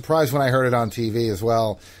 and was surprised when I heard it on TV as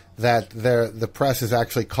well that the press is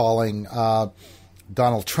actually calling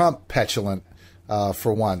Donald Trump petulant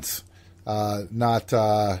for once.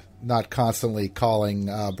 not constantly calling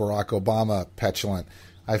Barack Obama petulant.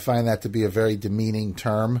 I find that to be a very demeaning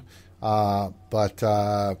term, but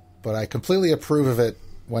I completely approve of it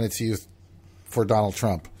when it's used for Donald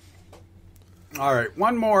Trump. All right,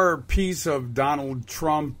 one more piece of Donald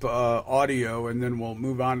Trump audio, and then we'll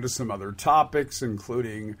move on to some other topics,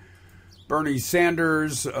 including Bernie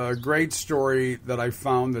Sanders, a great story that I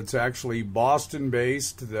found that's actually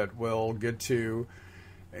Boston-based that we'll get to,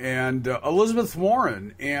 and Elizabeth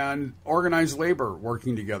Warren and organized labor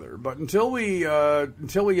working together. But until we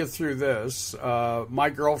get through this, my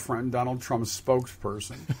girlfriend, Donald Trump's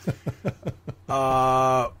spokesperson,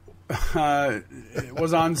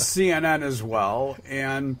 was on CNN as well.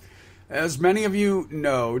 And as many of you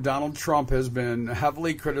know, Donald Trump has been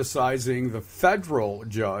heavily criticizing the federal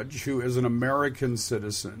judge, who is an American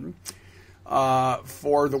citizen,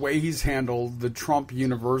 for the way he's handled the Trump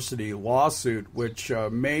University lawsuit, which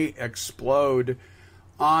may explode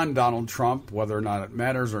on Donald Trump. Whether or not it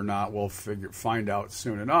matters or not, we'll find out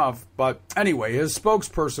soon enough. But anyway, his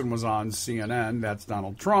spokesperson was on CNN. That's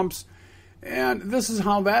Donald Trump's. And this is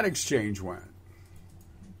how that exchange went.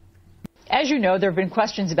 As you know, there have been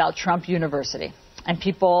questions about Trump University. And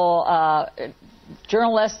people,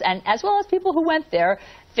 journalists, and as well as people who went there,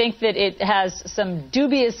 think that it has some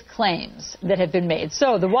dubious claims that have been made.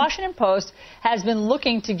 So the Washington Post has been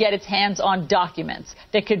looking to get its hands on documents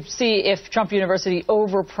that could see if Trump University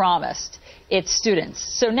overpromised its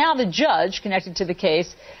students. So now the judge connected to the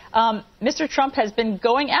case, Mr. Trump has been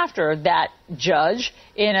going after that judge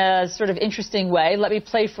in a sort of interesting way. Let me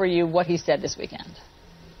play for you what he said this weekend.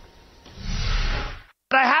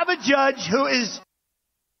 I have a judge who is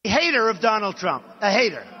a hater of Donald Trump. A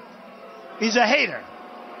hater. He's a hater.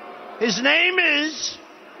 His name is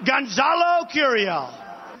Gonzalo Curiel.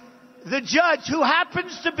 The judge, who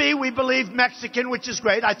happens to be, we believe, Mexican, which is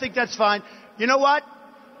great. I think that's fine. You know what?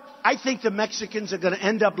 I think the Mexicans are going to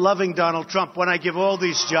end up loving Donald Trump when I give all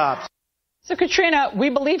these jobs. So, Katrina, we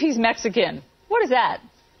believe he's Mexican. What is that?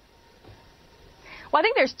 Well, I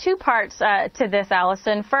think there's two parts to this,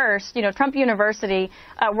 Allison. First, Trump University,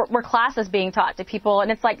 were classes being taught to people, and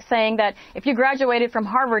it's like saying that if you graduated from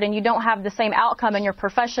Harvard and you don't have the same outcome in your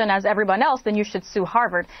profession as everyone else, then you should sue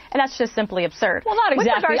Harvard. And that's just simply absurd. Well, not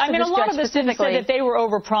exactly. I mean, a lot of the students said that they were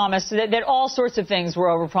overpromised, that all sorts of things were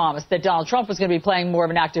overpromised, that Donald Trump was going to be playing more of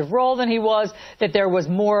an active role than he was, that there was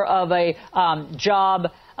more of a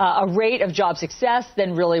a rate of job success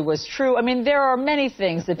than really was true. I mean, there are many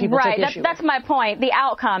things that people took issue with. That's my point. The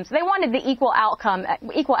outcomes. They wanted the equal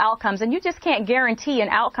outcomes, and you just can't guarantee an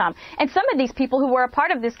outcome. And some of these people who were a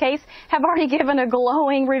part of this case have already given a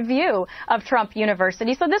glowing review of Trump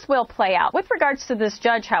University. So this will play out. With regards to this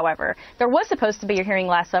judge, however, there was supposed to be a hearing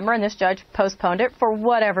last summer, and this judge postponed it for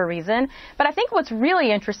whatever reason. But I think what's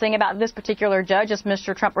really interesting about this particular judge, as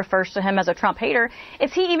Mr. Trump refers to him as a Trump hater,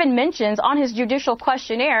 is he even mentions on his judicial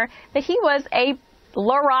questionnaire that he was a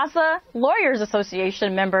La Raza Lawyers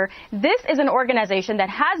Association member. This is an organization that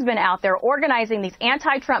has been out there organizing these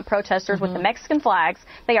anti-Trump protesters with the Mexican flags.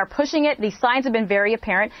 They are pushing it. These signs have been very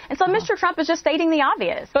apparent. And so Mr. Trump is just stating the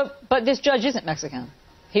obvious. But this judge isn't Mexican.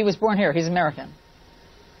 He was born here. He's American.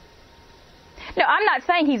 No, I'm not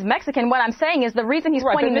saying he's Mexican. What I'm saying is the reason he's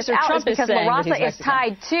pointing this out is because La Raza is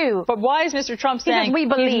tied to. But why is Mr. Trump saying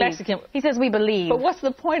he's Mexican? He says we believe. But what's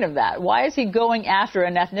the point of that? Why is he going after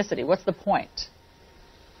an ethnicity? What's the point?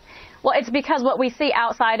 Well, it's because what we see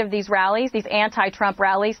outside of these rallies, these anti-Trump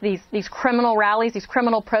rallies, these criminal rallies, these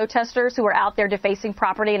criminal protesters who are out there defacing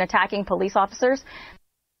property and attacking police officers,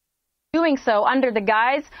 doing so under the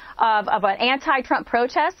guise of an anti-Trump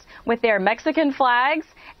protest with their Mexican flags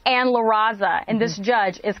and La Raza, and this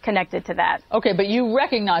judge is connected to that. Okay, but you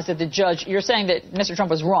recognize that the judge, you're saying that Mr. Trump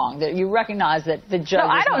was wrong, that you recognize that the judge No,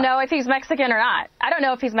 I don't know if he's Mexican or not. I don't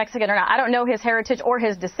know if he's Mexican or not. I don't know his heritage or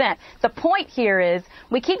his descent. The point here is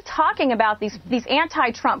we keep talking about these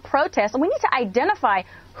anti-Trump protests, and we need to identify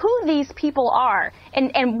who these people are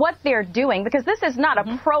and what they're doing, because this is not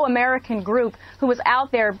a pro-American group who is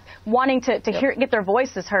out there wanting to get their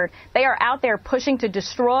voices heard. They are out there pushing to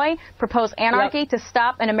destroy, propose anarchy, to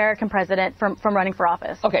stop an American president from running for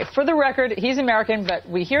office. Okay, for the record, he's American, but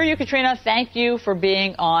we hear you, Katrina. Thank you for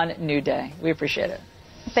being on New Day. We appreciate it.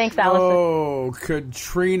 Thanks, Allison. Oh,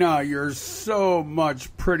 Katrina, you're so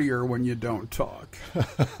much prettier when you don't talk.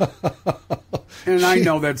 And I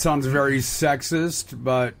know that sounds very sexist,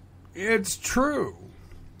 but it's true.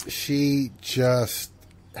 She just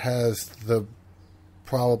has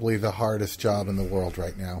probably the hardest job in the world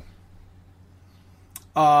right now.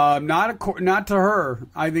 Not to her.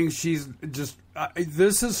 I think she's just.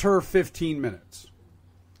 This is her 15 minutes.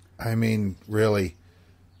 I mean, really.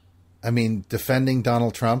 I mean, defending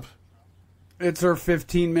Donald Trump. It's her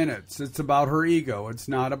 15 minutes. It's about her ego. It's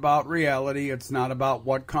not about reality. It's not about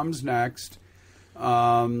what comes next.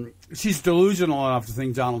 She's delusional enough to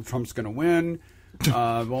think Donald Trump's going to win.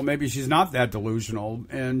 Well, maybe she's not that delusional,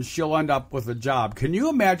 and she'll end up with a job. Can you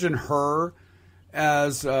imagine her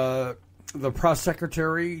as the press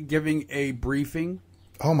secretary giving a briefing?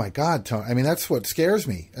 Oh, my God, Tony. I mean, that's what scares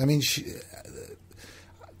me. I mean,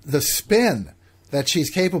 the spin that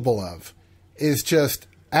she's capable of is just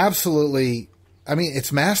absolutely, I mean,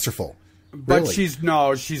 it's masterful. But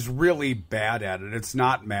really. She's really bad at it. It's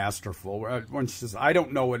not masterful. When she says, I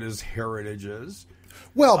don't know what his heritage is.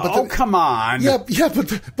 Well, but come on. Yeah, but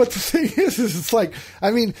the thing is it's like,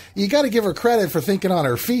 I mean, you got to give her credit for thinking on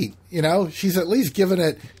her feet. You know, she's at least given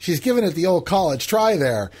it the old college try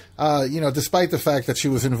there. Despite the fact that she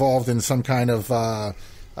was involved in some kind of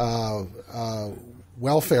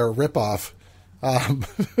welfare ripoff. I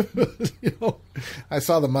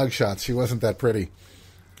saw the mugshots. She wasn't that pretty.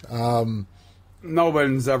 No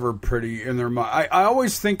one's ever pretty in their mind. I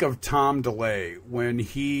always think of Tom DeLay when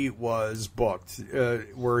he was booked,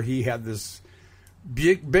 where he had this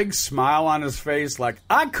big smile on his face, like,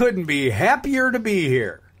 I couldn't be happier to be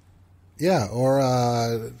here. Yeah, or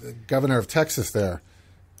the governor of Texas there.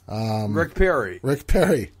 Rick Perry.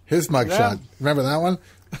 His mugshot. Yeah. Remember that one?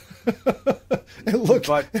 It looked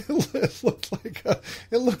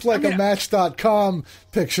like a Match.com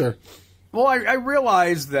picture. Well, I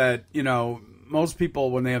realize that, most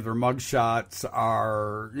people, when they have their mugshots,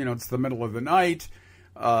 are, it's the middle of the night.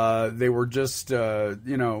 They were just,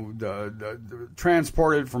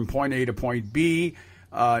 transported from point A to point B,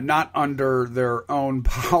 not under their own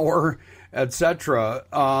power, etc.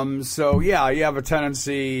 So, yeah, you have a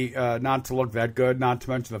tendency not to look that good, not to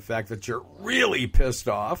mention the fact that you're really pissed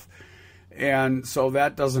off. And so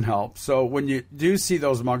that doesn't help. So when you do see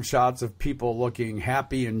those mugshots of people looking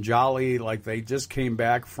happy and jolly, like they just came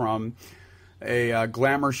back from a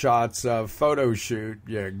Glamour Shots photo shoot,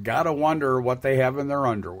 you got to wonder what they have in their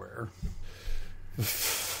underwear.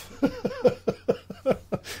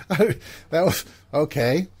 That was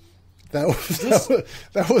okay. That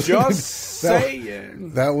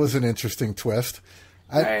was an interesting twist.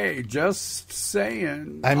 Just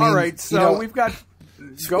saying. I mean, all right, so we've got.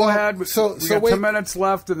 Go ahead. We got 2 minutes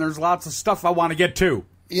left, and there's lots of stuff I want to get to.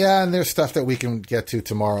 Yeah, and there's stuff that we can get to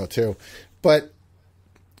tomorrow too. But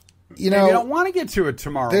maybe you don't want to get to it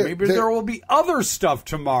tomorrow. Maybe there will be other stuff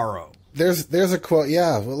tomorrow. There's a quote.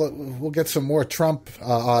 Yeah, we'll get some more Trump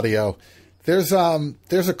audio. There's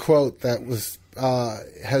a quote that was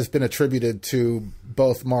has been attributed to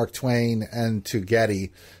both Mark Twain and to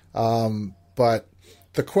Getty, but.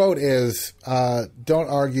 The quote is, don't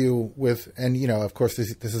argue with, and of course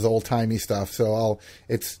this is old timey stuff. So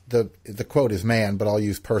the quote is man, but I'll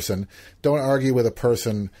use person. Don't argue with a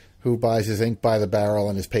person who buys his ink by the barrel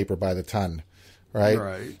and his paper by the ton. Right.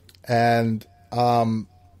 Right. And,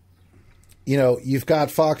 you've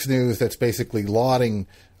got Fox News that's basically lauding,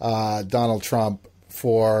 Donald Trump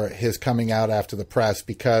for his coming out after the press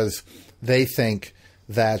because they think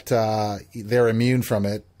that they're immune from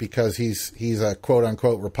it because he's a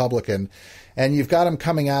quote-unquote Republican. And you've got him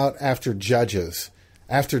coming out after judges,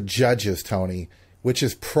 Tony, which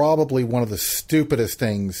is probably one of the stupidest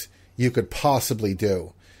things you could possibly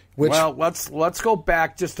do. Well, let's go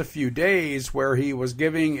back just a few days where he was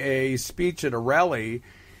giving a speech at a rally,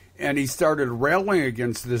 and he started railing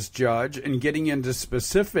against this judge and getting into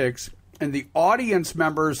specifics, and the audience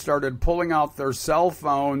members started pulling out their cell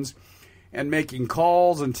phones and making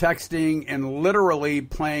calls and texting and literally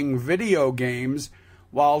playing video games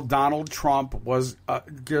while Donald Trump was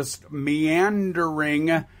just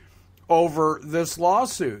meandering over this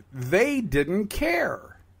lawsuit. They didn't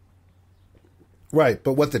care. Right,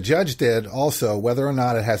 but what the judge did also, whether or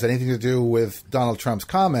not it has anything to do with Donald Trump's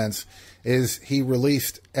comments, is he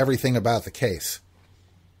released everything about the case.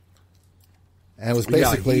 And it was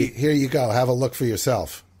basically, here you go, have a look for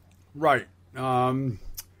yourself. Right.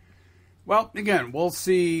 Well, again, we'll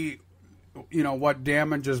see, what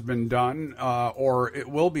damage has been done, or it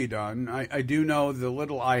will be done. I do know the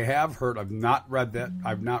little I have heard. I've not read that.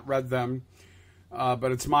 I've not read them.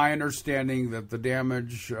 But it's my understanding that the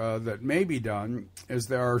damage that may be done is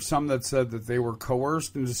there are some that said that they were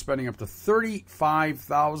coerced into spending up to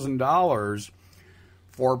 $35,000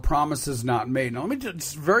 for promises not made. Now, let me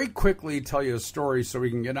just very quickly tell you a story so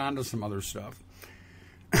we can get on to some other stuff.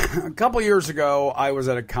 A couple years ago, I was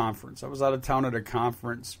at a conference. I was out of town at a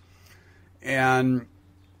conference, and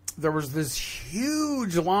there was this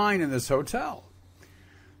huge line in this hotel.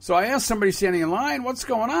 So I asked somebody standing in line, what's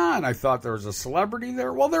going on? I thought there was a celebrity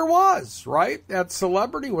there. Well, there was, right? That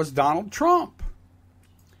celebrity was Donald Trump.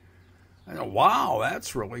 I thought, wow,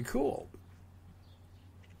 that's really cool.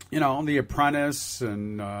 You know, The Apprentice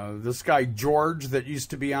and this guy George that used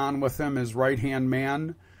to be on with him, his right-hand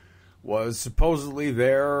man, was supposedly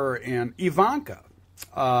there, and Ivanka.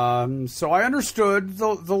 So I understood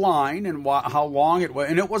the line and how long it was.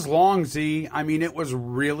 And it was long, Z. I mean, it was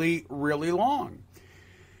really, really long.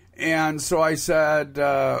 And so I said,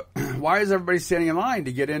 why is everybody standing in line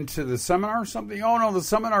to get into the seminar or something? Oh, no, the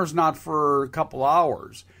seminar's not for a couple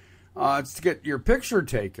hours. It's to get your picture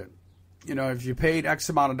taken. You know, if you paid X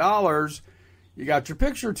amount of dollars, you got your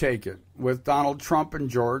picture taken with Donald Trump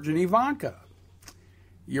and George and Ivanka.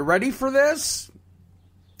 You ready for this?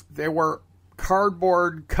 They were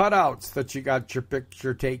cardboard cutouts that you got your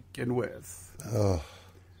picture taken with. Ugh.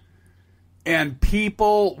 And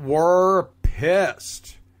people were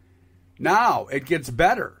pissed. Now, it gets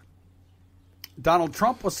better. Donald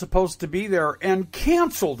Trump was supposed to be there and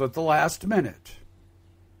canceled at the last minute.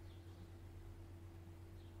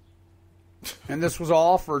 And this was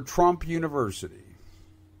all for Trump University.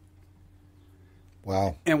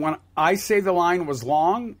 Wow. And when I say the line was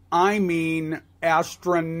long, I mean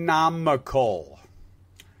astronomical.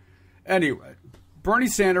 Anyway, Bernie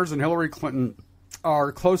Sanders and Hillary Clinton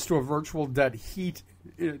are close to a virtual dead heat,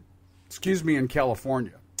 in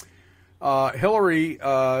California. Hillary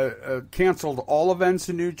canceled all events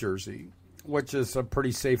in New Jersey, which is a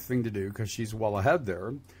pretty safe thing to do because she's well ahead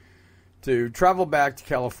there, to travel back to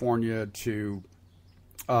California to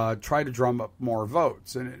try to drum up more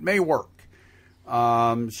votes. And it may work.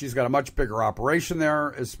 She's got a much bigger operation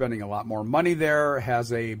there, is spending a lot more money there,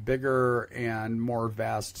 has a bigger and more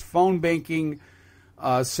vast phone banking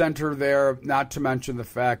center there, not to mention the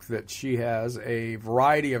fact that she has a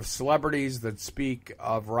variety of celebrities that speak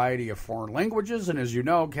a variety of foreign languages. And as you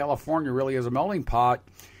know, California really is a melting pot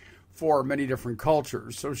for many different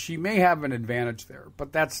cultures. So she may have an advantage there.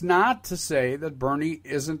 But that's not to say that Bernie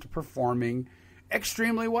isn't performing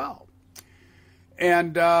extremely well.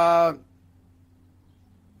 And, well,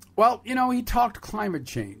 you know, he talked climate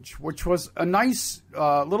change, which was a nice,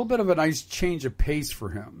 little bit of a nice change of pace for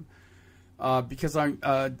him. Because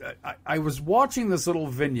I was watching this little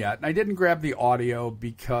vignette, and I didn't grab the audio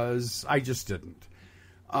because I just didn't,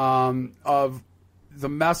 of the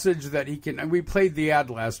message that he can, and we played the ad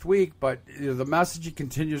last week, but the message he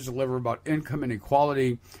continues to deliver about income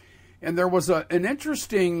inequality. And there was an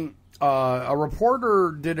interesting, a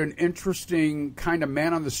reporter did an interesting kind of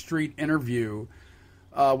man-on-the-street interview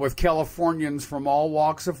with Californians from all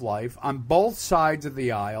walks of life on both sides of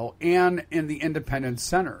the aisle and in the independent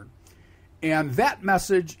center. And that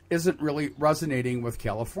message isn't really resonating with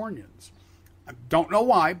Californians. I don't know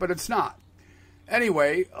why, but it's not.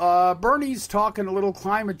 Anyway, Bernie's talking a little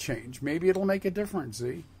climate change. Maybe it'll make a difference,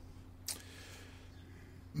 see?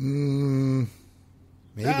 Maybe.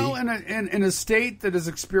 Well, in a state that has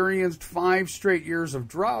experienced 5 straight years of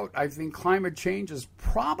drought, I think climate change is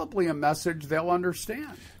probably a message they'll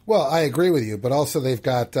understand. Well, I agree with you, but also they've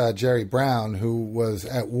got Jerry Brown, who was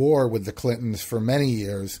at war with the Clintons for many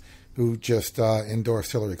years, who just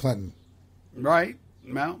endorsed Hillary Clinton. Right.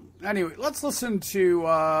 Well, anyway, let's listen to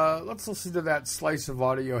that slice of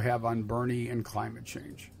audio you have on Bernie and climate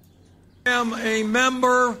change. I am a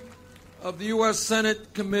member of the U.S.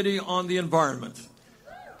 Senate Committee on the Environment.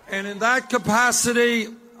 And in that capacity,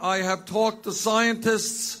 I have talked to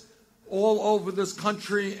scientists all over this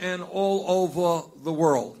country and all over the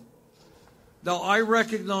world. Now, I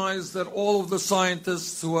recognize that all of the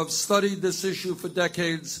scientists who have studied this issue for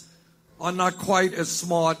decades are not quite as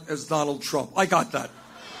smart as Donald Trump. I got that.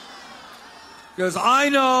 Because I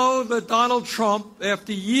know that Donald Trump,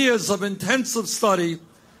 after years of intensive study,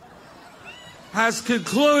 has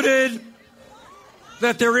concluded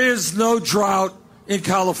that there is no drought in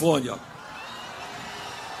California.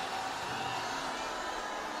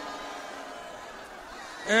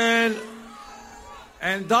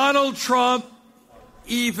 And Donald Trump,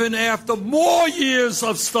 even after more years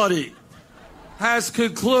of study, has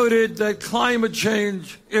concluded that climate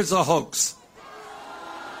change is a hoax.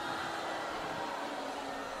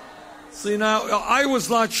 See, now, I was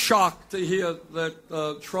not shocked to hear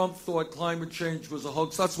that Trump thought climate change was a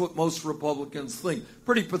hoax. That's what most Republicans think.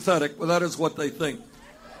 Pretty pathetic, but that is what they think.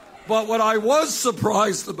 But what I was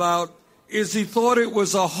surprised about is he thought it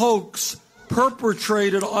was a hoax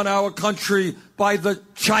perpetrated on our country by the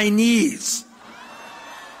Chinese.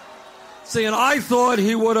 See, and I thought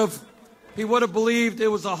he would have believed it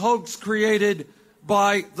was a hoax created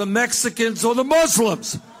by the Mexicans or the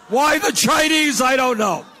Muslims. Why the Chinese, I don't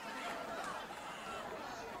know.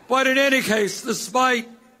 But in any case, despite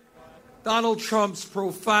Donald Trump's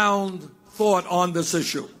profound thought on this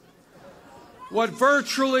issue, what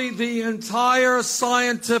virtually the entire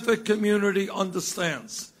scientific community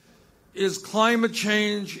understands is climate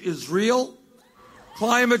change is real.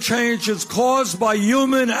 Climate change is caused by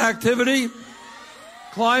human activity.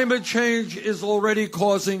 Climate change is already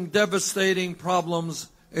causing devastating problems,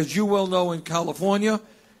 as you well know, in California,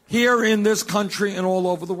 here in this country, and all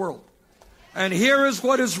over the world. And here is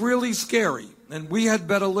what is really scary, and we had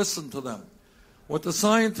better listen to them. What the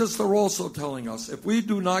scientists are also telling us, if we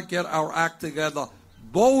do not get our act together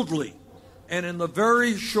boldly and in the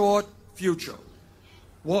very short future,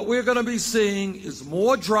 what we're going to be seeing is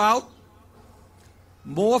more drought,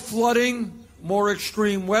 more flooding, more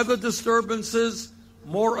extreme weather disturbances,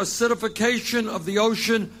 more acidification of the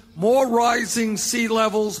ocean, more rising sea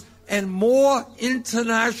levels, and more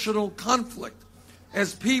international conflict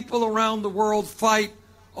as people around the world fight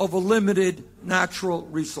over limited natural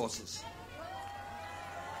resources.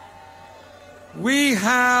 We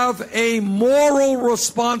have a moral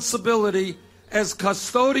responsibility as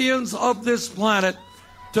custodians of this planet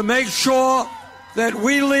to make sure that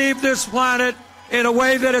we leave this planet in a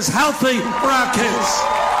way that is healthy for our kids.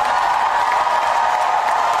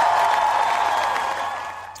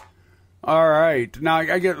 All right. Now,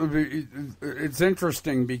 I get it's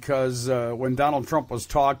interesting because when Donald Trump was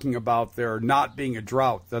talking about there not being a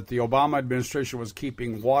drought, that the Obama administration was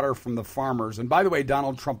keeping water from the farmers. And by the way,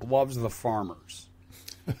 Donald Trump loves the farmers.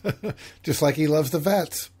 Just like he loves the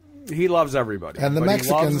vets. He loves everybody. And the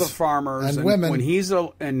Mexicans. He loves the farmers. And women. When he's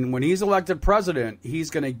elected president,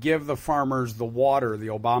 he's going to give the farmers the water the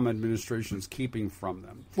Obama administration is keeping from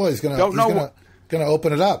them. Well, he's going to open it up. Going to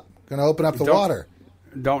open up the water.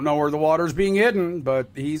 Don't know where the water's being hidden, but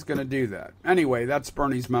he's going to do that. Anyway, that's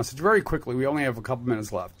Bernie's message. Very quickly, we only have a couple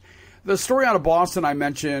minutes left. The story out of Boston I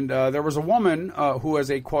mentioned, there was a woman who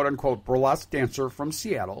is a quote-unquote burlesque dancer from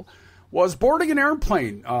Seattle, was boarding an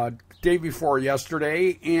airplane day before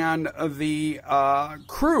yesterday, and the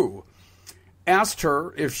crew asked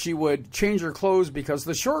her if she would change her clothes because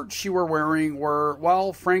the shorts she were wearing were,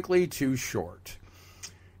 well, frankly, too short.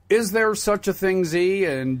 Is there such a thing, Z?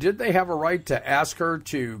 And did they have a right to ask her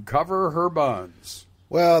to cover her buns?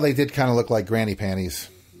 Well, they did kind of look like granny panties.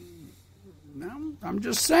 No, I'm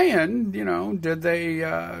just saying, did they,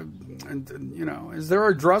 is there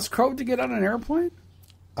a dress code to get on an airplane?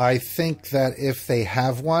 I think that if they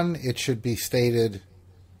have one, it should be stated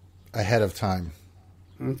ahead of time.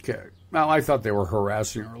 Okay. Well, I thought they were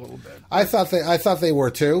harassing her a little bit. I thought they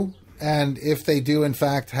were too. And if they do, in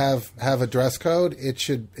fact, have a dress code, it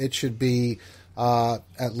should be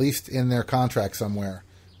at least in their contract somewhere.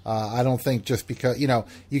 I don't think just because,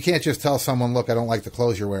 you can't just tell someone, look, I don't like the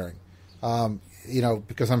clothes you're wearing.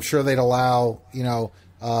 Because I'm sure they'd allow,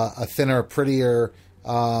 a thinner, prettier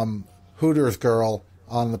Hooters girl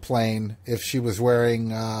on the plane if she was wearing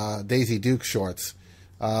Daisy Duke shorts.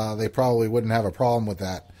 They probably wouldn't have a problem with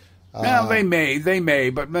that. Well, they may,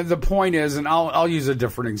 but the point is, and I'll use a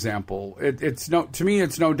different example. To me,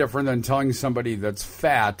 it's no different than telling somebody that's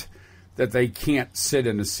fat that they can't sit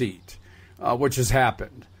in a seat, which has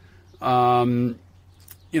happened. People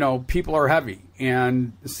are heavy,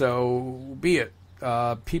 and so be it.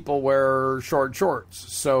 People wear short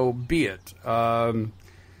shorts, so be it.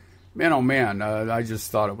 Man, oh man, I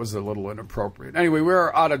just thought it was a little inappropriate. Anyway, we're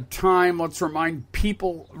out of time. Let's remind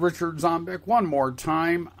people, Richard Zombek, one more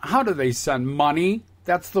time. How do they send money?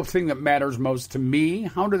 That's the thing that matters most to me.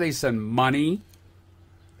 How do they send money?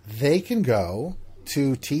 They can go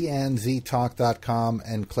to tnztalk.com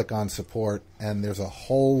and click on support, and there's a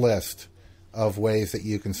whole list of ways that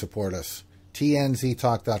you can support us.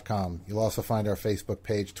 tnztalk.com. You'll also find our Facebook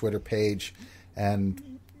page, Twitter page, and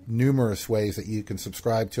numerous ways that you can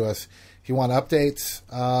subscribe to us. If you want updates,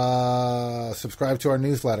 subscribe to our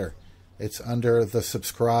newsletter. It's under the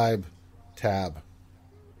subscribe tab.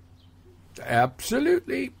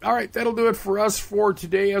 Absolutely. All right, that'll do it for us for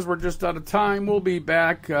today, as we're just out of time. We'll be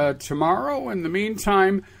back tomorrow. In the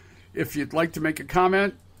meantime, if you'd like to make a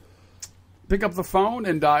comment, pick up the phone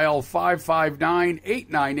and dial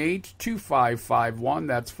 559-898-2551.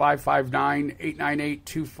 That's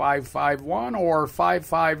 559-898-2551 or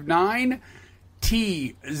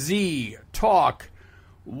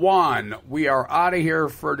 559-TZ-TALK-1. We are out of here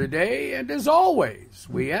for today, and as always,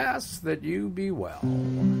 we ask that you be well.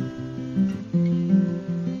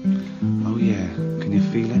 Oh yeah, can you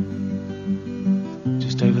feel it?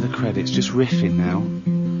 Just over the credits, just riffing now.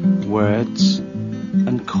 Words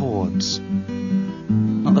and chords.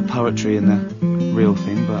 Not the poetry and the real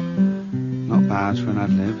thing, but not bad for an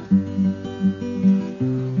ad-lib.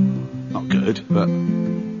 Not good, but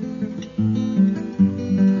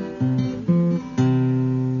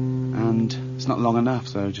it's not long enough,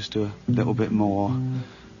 so just do a little bit more,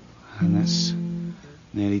 and that's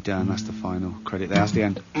nearly done. That's the final credit there. That's the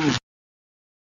end.